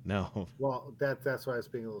 No. Well, that's why I was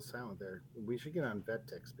being a little silent there. We should get on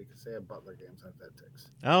VetTix because they have Butler games on VetTix.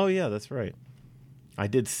 Oh, yeah, that's right. I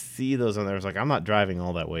did see those on there. I was like, I'm not driving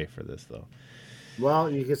all that way for this, though. Well,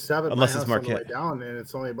 you get 7 unless it's Marquette on the way down, and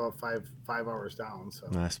it's only about five hours down. So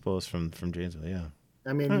I suppose from Janesville, yeah.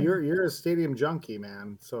 I mean, you're a stadium junkie,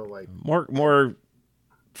 man. So like more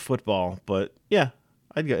football, but yeah,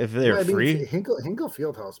 I'd go if they're free. Hinkle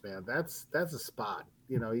Fieldhouse, man. That's a spot.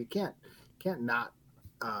 You can't not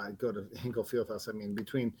go to Hinkle Fieldhouse. I mean,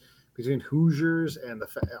 between Hoosiers and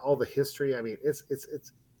all the history. I mean, it's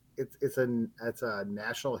a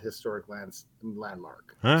national historic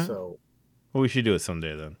landmark. Huh? So, well, we should do it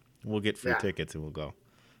someday then. We'll get free tickets and we'll go.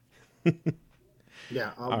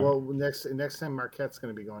 Yeah. Well, next time Marquette's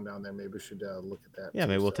going to be going down there, maybe we should look at that. Yeah,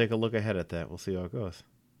 maybe we'll take a look ahead at that. We'll see how it goes.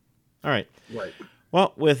 All right. Right.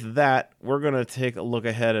 Well, with that, we're going to take a look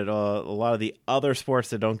ahead at a lot of the other sports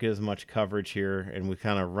that don't get as much coverage here, and we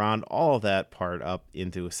kind of round all of that part up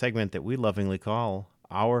into a segment that we lovingly call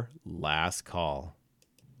Our Last Call.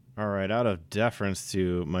 All right, out of deference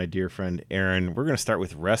to my dear friend Aaron, we're going to start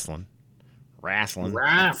with wrestling. Wrestling,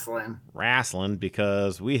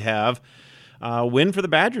 because we have a win for the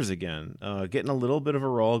Badgers again. Getting a little bit of a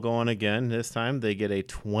roll going again. This time they get a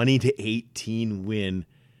 20-18 win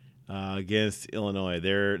against Illinois.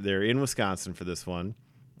 They're in Wisconsin for this one.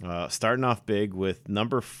 Starting off big with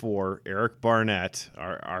number 4, Eric Barnett,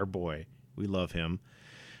 our boy. We love him.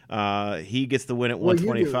 He gets the win at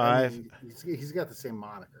 125. I mean, he's got the same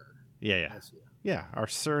moniker. Yeah. Our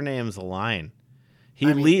surnames align.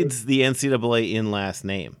 He leads the NCAA in last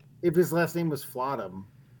name. If his last name was Flodham,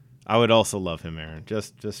 I would also love him, Aaron.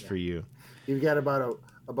 Just for you. You've got about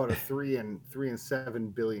a 3 and 7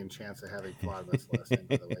 billion chance of having Flodham as last name,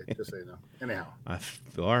 by the way. Just so you know. Anyhow.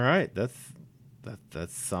 All right. That's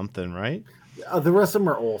something, right? The rest of them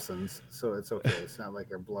are Olsons, so it's okay. It's not like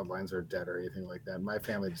our bloodlines are dead or anything like that. My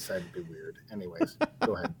family decided to be weird. Anyways,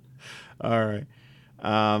 go ahead. All right.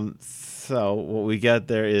 So what we got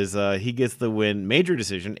there is he gets the win, major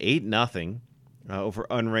decision, 8-0 over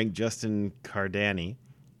unranked Justin Cardani.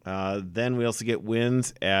 Then we also get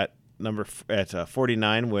wins at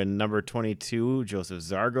 49 when number 22 Joseph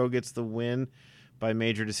Zargo gets the win by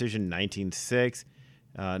major decision, 19-6.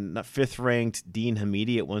 5th ranked Dean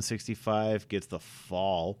Hamidi at 165 gets the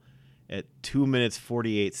fall at 2 minutes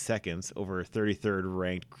 48 seconds over 33rd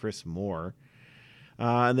ranked Chris Moore.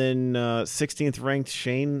 And then 16th ranked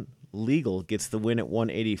Shane Legal gets the win at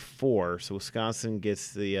 184. So Wisconsin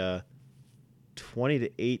gets the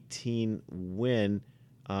 20-18 win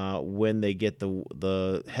when they get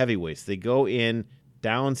the heavyweights. They go in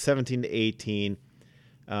down 17-18.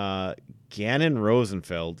 Gannon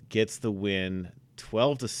Rosenfeld gets the win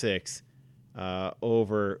 12-6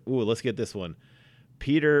 over. Let's get this one.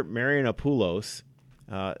 Peter Marianopoulos,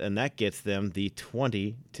 and that gets them the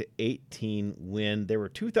 20-18 win. There were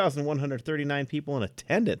 2,139 people in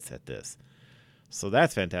attendance at this, so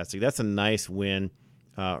that's fantastic. That's a nice win.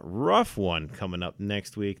 Rough one coming up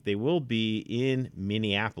next week. They will be in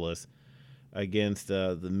Minneapolis against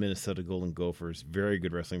the Minnesota Golden Gophers. Very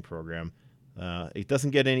good wrestling program. It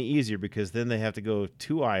doesn't get any easier because then they have to go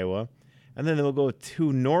to Iowa, and then they'll go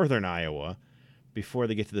to Northern Iowa before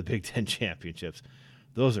they get to the Big Ten championships.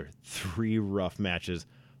 Those are 3 rough matches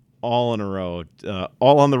all in a row,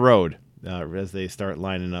 all on the road as they start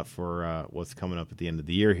lining up for what's coming up at the end of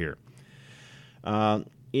the year here.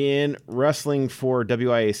 In wrestling for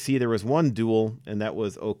WIAC, there was one duel, and that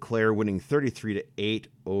was Eau Claire winning 33-8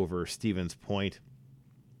 over Stevens Point.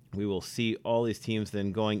 We will see all these teams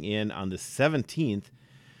then going in on the 17th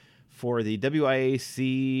for the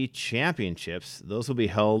WIAC championships. Those will be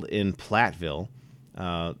held in Platteville.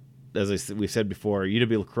 As we said before,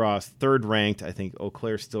 UW La Crosse, 3rd ranked. I think Eau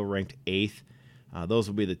Claire still ranked 8th. Those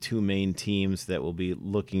will be the 2 main teams that will be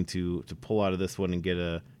looking to pull out of this one and get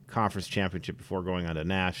a conference championship before going on to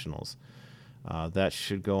nationals. That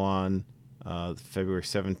should go on February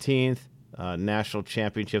 17th. National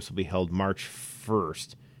championships will be held March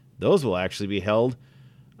 1st. Those will actually be held.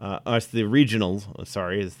 It's the regionals.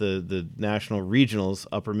 It's the national regionals,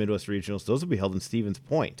 Upper Midwest regionals. Those will be held in Stevens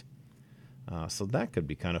Point. So that could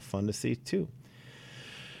be kind of fun to see too.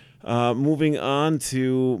 Moving on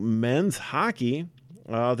to men's hockey,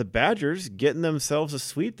 the Badgers getting themselves a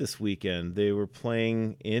sweep this weekend. They were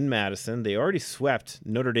playing in Madison. They already swept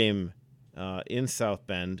Notre Dame in South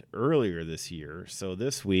Bend earlier this year. So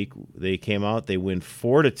this week they came out, they win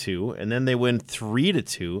 4-2, and then they win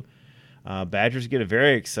 3-2. Badgers get a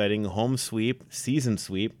very exciting home sweep, season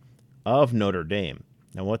sweep of Notre Dame.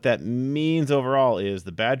 Now what that means overall is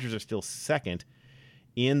the Badgers are still second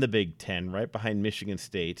in the Big Ten, right behind Michigan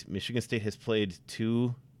State. Michigan State has played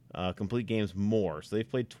 2 complete games more, so they've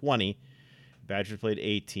played 20. Badgers played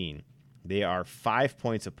 18. They are 5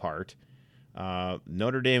 points apart.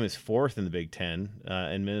 Notre Dame is 4th in the Big Ten,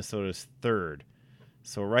 and Minnesota is 3rd.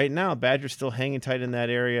 So right now, Badgers still hanging tight in that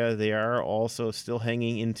area. They are also still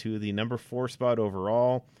hanging into the number 4 spot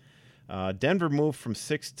overall. Denver moved from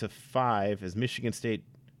 6 to 5 as Michigan State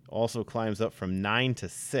also climbs up from 9 to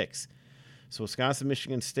 6. So Wisconsin,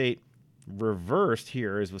 Michigan State reversed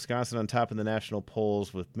here is Wisconsin on top in the national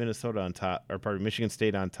polls with Minnesota on top, Michigan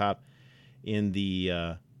State on top in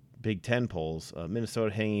the Big Ten polls.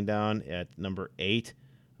 Minnesota hanging down at number 8.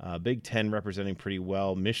 Big Ten representing pretty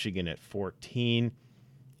well. Michigan at 14.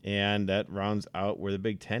 And that rounds out where the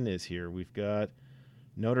Big Ten is here. We've got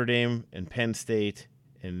Notre Dame and Penn State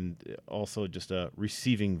and also just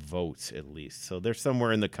receiving votes at least. So they're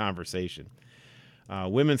somewhere in the conversation.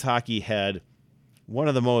 Women's hockey had one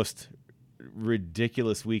of the most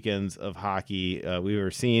ridiculous weekends of hockey we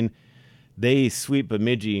were seeing. They sweep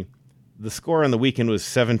Bemidji. The score on the weekend was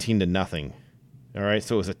 17-0. All right,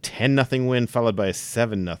 so it was a 10-0 win followed by a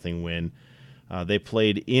 7-0 win. They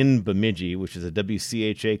played in Bemidji, which is a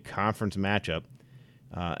WCHA conference matchup,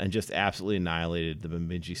 and just absolutely annihilated the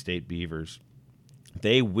Bemidji State Beavers.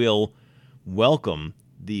 They will welcome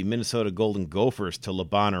the Minnesota Golden Gophers to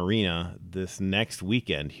LeBon Arena this next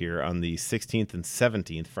weekend here on the 16th and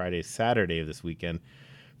 17th, Friday, Saturday of this weekend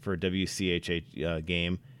for a WCHA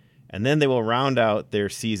game. And then they will round out their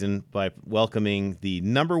season by welcoming the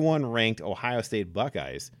number 1 ranked Ohio State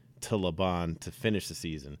Buckeyes to LeBon to finish the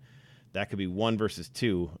season. That could be 1 versus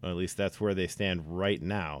 2, or at least that's where they stand right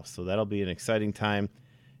now. So that'll be an exciting time,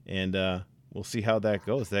 and we'll see how that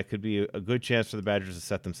goes. That could be a good chance for the Badgers to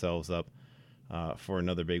set themselves up for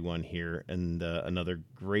another big one here and another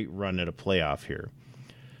great run at a playoff here.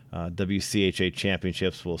 WCHA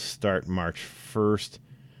championships will start March 1st.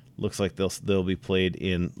 Looks like they'll be played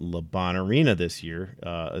in LeBon Arena this year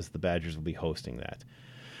as the Badgers will be hosting that.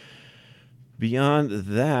 Beyond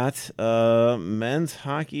that, men's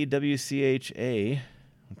hockey WCHA.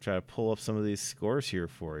 I'll try to pull up some of these scores here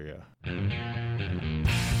for you.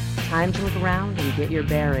 Time to look around and get your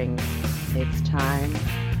bearings. It's time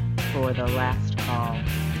for the last call.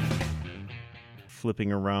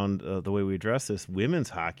 Flipping around the way we address this,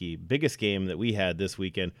 women's hockey, biggest game that we had this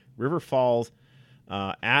weekend. River Falls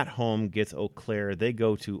at home gets Eau Claire. They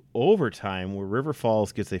go to overtime where River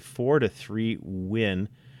Falls gets a 4-3 win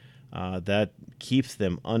That keeps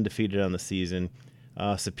them undefeated on the season.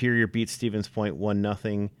 Superior beats Stevens Point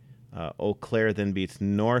 1-0. Eau Claire then beats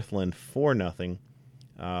Northland 4-0.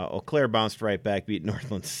 Eau Claire bounced right back, beat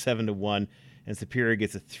Northland 7-1, and Superior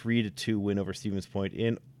gets a 3-2 win over Stevens Point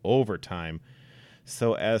in overtime.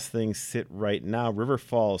 So as things sit right now, River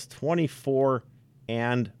Falls 24-0.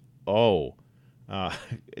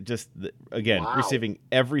 Receiving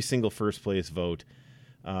every single first place vote.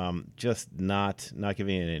 Just not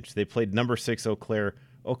giving an inch. They played number 6 Eau Claire.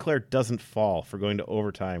 Eau Claire doesn't fall for going to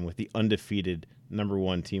overtime with the undefeated number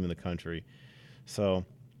 1 team in the country. So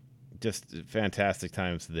just fantastic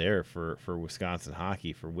times there for Wisconsin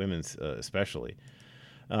hockey, for women's especially.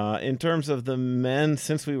 In terms of the men,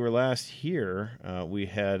 since we were last here, we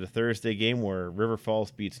had a Thursday game where River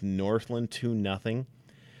Falls beats Northland 2-0.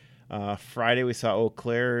 Friday we saw Eau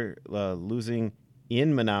Claire losing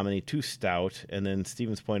in Menominee to Stout, and then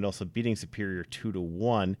Stevens Point also beating Superior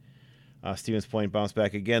 2-1. Stevens Point bounced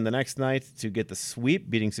back again the next night to get the sweep,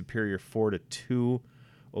 beating Superior 4-2.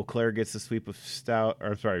 Eau Claire gets the sweep of Stout.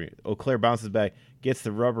 Eau Claire bounces back, gets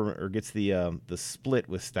the split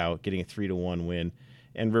with Stout, getting a 3-1 win,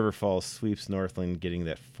 and River Falls sweeps Northland, getting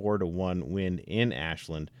that 4-1 win in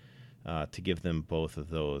Ashland to give them both of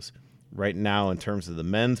those. Right now, in terms of the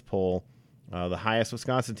men's poll, the highest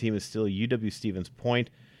Wisconsin team is still UW Stevens Point.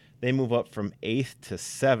 They move up from 8th to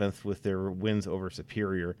 7th with their wins over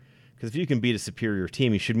Superior. Because if you can beat a Superior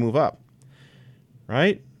team, you should move up.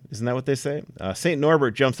 Right? Isn't that what they say? St.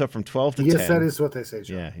 Norbert jumps up from 12 to 10. Yes, that is what they say,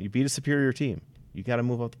 John. Yeah, you beat a Superior team. You got to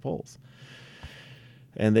move up the polls.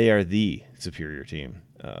 And they are the Superior team.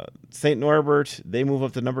 St. Norbert, they move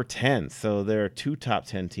up to number 10. So there are 2 top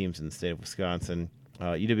 10 teams in the state of Wisconsin.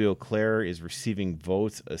 UW Eau Claire is receiving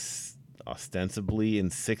votes ostensibly in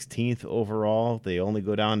 16th overall. They only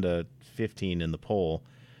go down to 15 in the poll,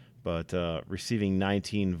 but receiving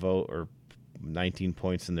 19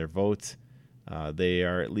 points in their votes. They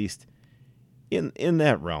are at least in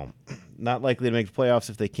that realm. Not likely to make the playoffs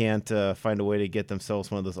if they can't find a way to get themselves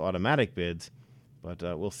one of those automatic bids, but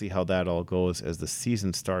we'll see how that all goes as the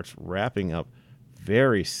season starts wrapping up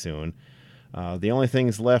very soon. The only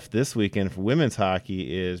things left this weekend for women's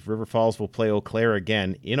hockey is River Falls will play Eau Claire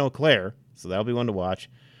again in Eau Claire, so that'll be one to watch.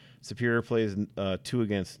 Superior plays 2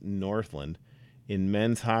 against Northland. In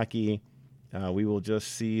men's hockey, we will just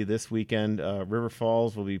see this weekend River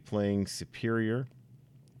Falls will be playing Superior,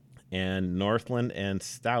 and Northland and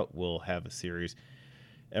Stout will have a series.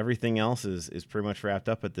 Everything else is pretty much wrapped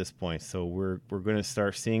up at this point, so we're going to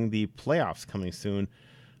start seeing the playoffs coming soon.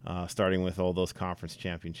 Starting with all those conference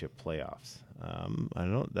championship playoffs. I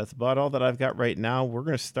don't know. That's about all that I've got right now. We're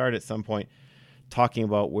going to start at some point talking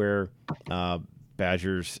about where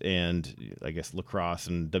Badgers and, I guess, lacrosse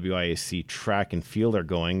and WIAC track and field are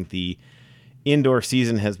going. The indoor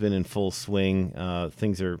season has been in full swing.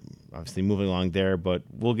 Things are obviously moving along there, but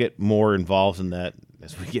we'll get more involved in that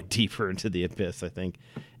as we get deeper into the abyss, I think,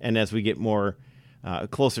 and as we get more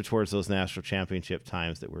closer towards those national championship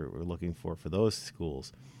times that we're looking for those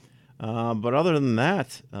schools. But other than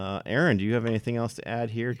that, Aaron, do you have anything else to add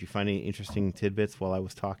here? Do you find any interesting tidbits while I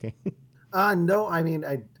was talking? No, I mean,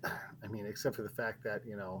 except for the fact that,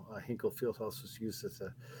 Hinkle Fieldhouse was used as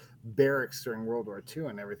a barracks during World War II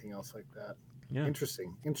and everything else like that. Yeah.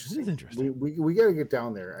 Interesting. It is interesting. We got to get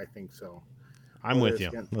down there, I think so. I'm with you.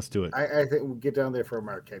 Let's do it. I think we'll get down there for a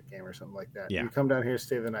Marquette game or something like that. Yeah. You come down here,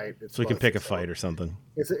 stay the night. So we can pick a fight or something.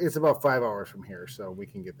 It's about 5 hours from here, so we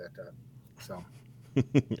can get that done. So.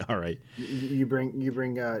 All right. You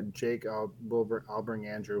bring Jake. I'll bring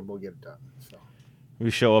Andrew. We'll get it done. So. We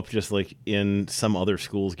show up just like in some other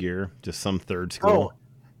school's gear, just some third school.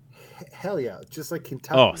 Oh, hell yeah! Just like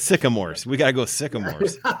Kentucky. Oh, Sycamores. We gotta go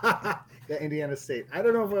Sycamores. Yeah, Indiana State. I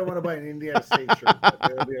don't know if I want to buy an Indiana State shirt,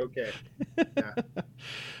 but it'll be okay. Yeah.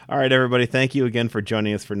 All right, everybody. Thank you again for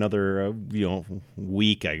joining us for another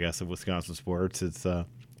week, I guess, of Wisconsin sports. It's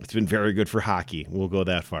been very good for hockey. We'll go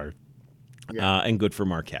that far. Yeah. And good for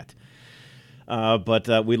Marquette.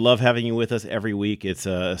 But we love having you with us every week. It's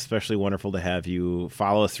especially wonderful to have you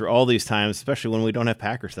follow us through all these times, especially when we don't have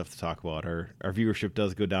Packer stuff to talk about. Our viewership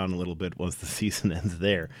does go down a little bit once the season ends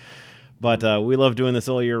there. But we love doing this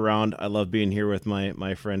all year round. I love being here with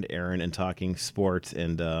my friend Aaron and talking sports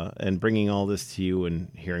and bringing all this to you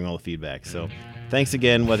and hearing all the feedback. So thanks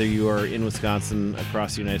again, whether you are in Wisconsin,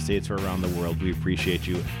 across the United States, or around the world. We appreciate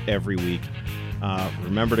you every week.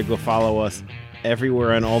 Remember to go follow us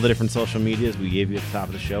everywhere on all the different social medias we gave you at the top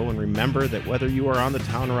of the show. And remember that whether you are on the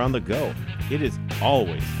town or on the go, it is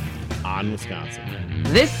always on Wisconsin.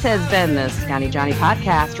 This has been the Scotty Johnny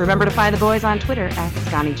Podcast. Remember to find the boys on Twitter at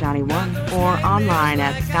ScottyJohnny1 or online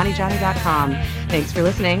at ScottyJohnny.com. Thanks for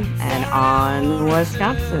listening, and on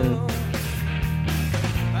Wisconsin.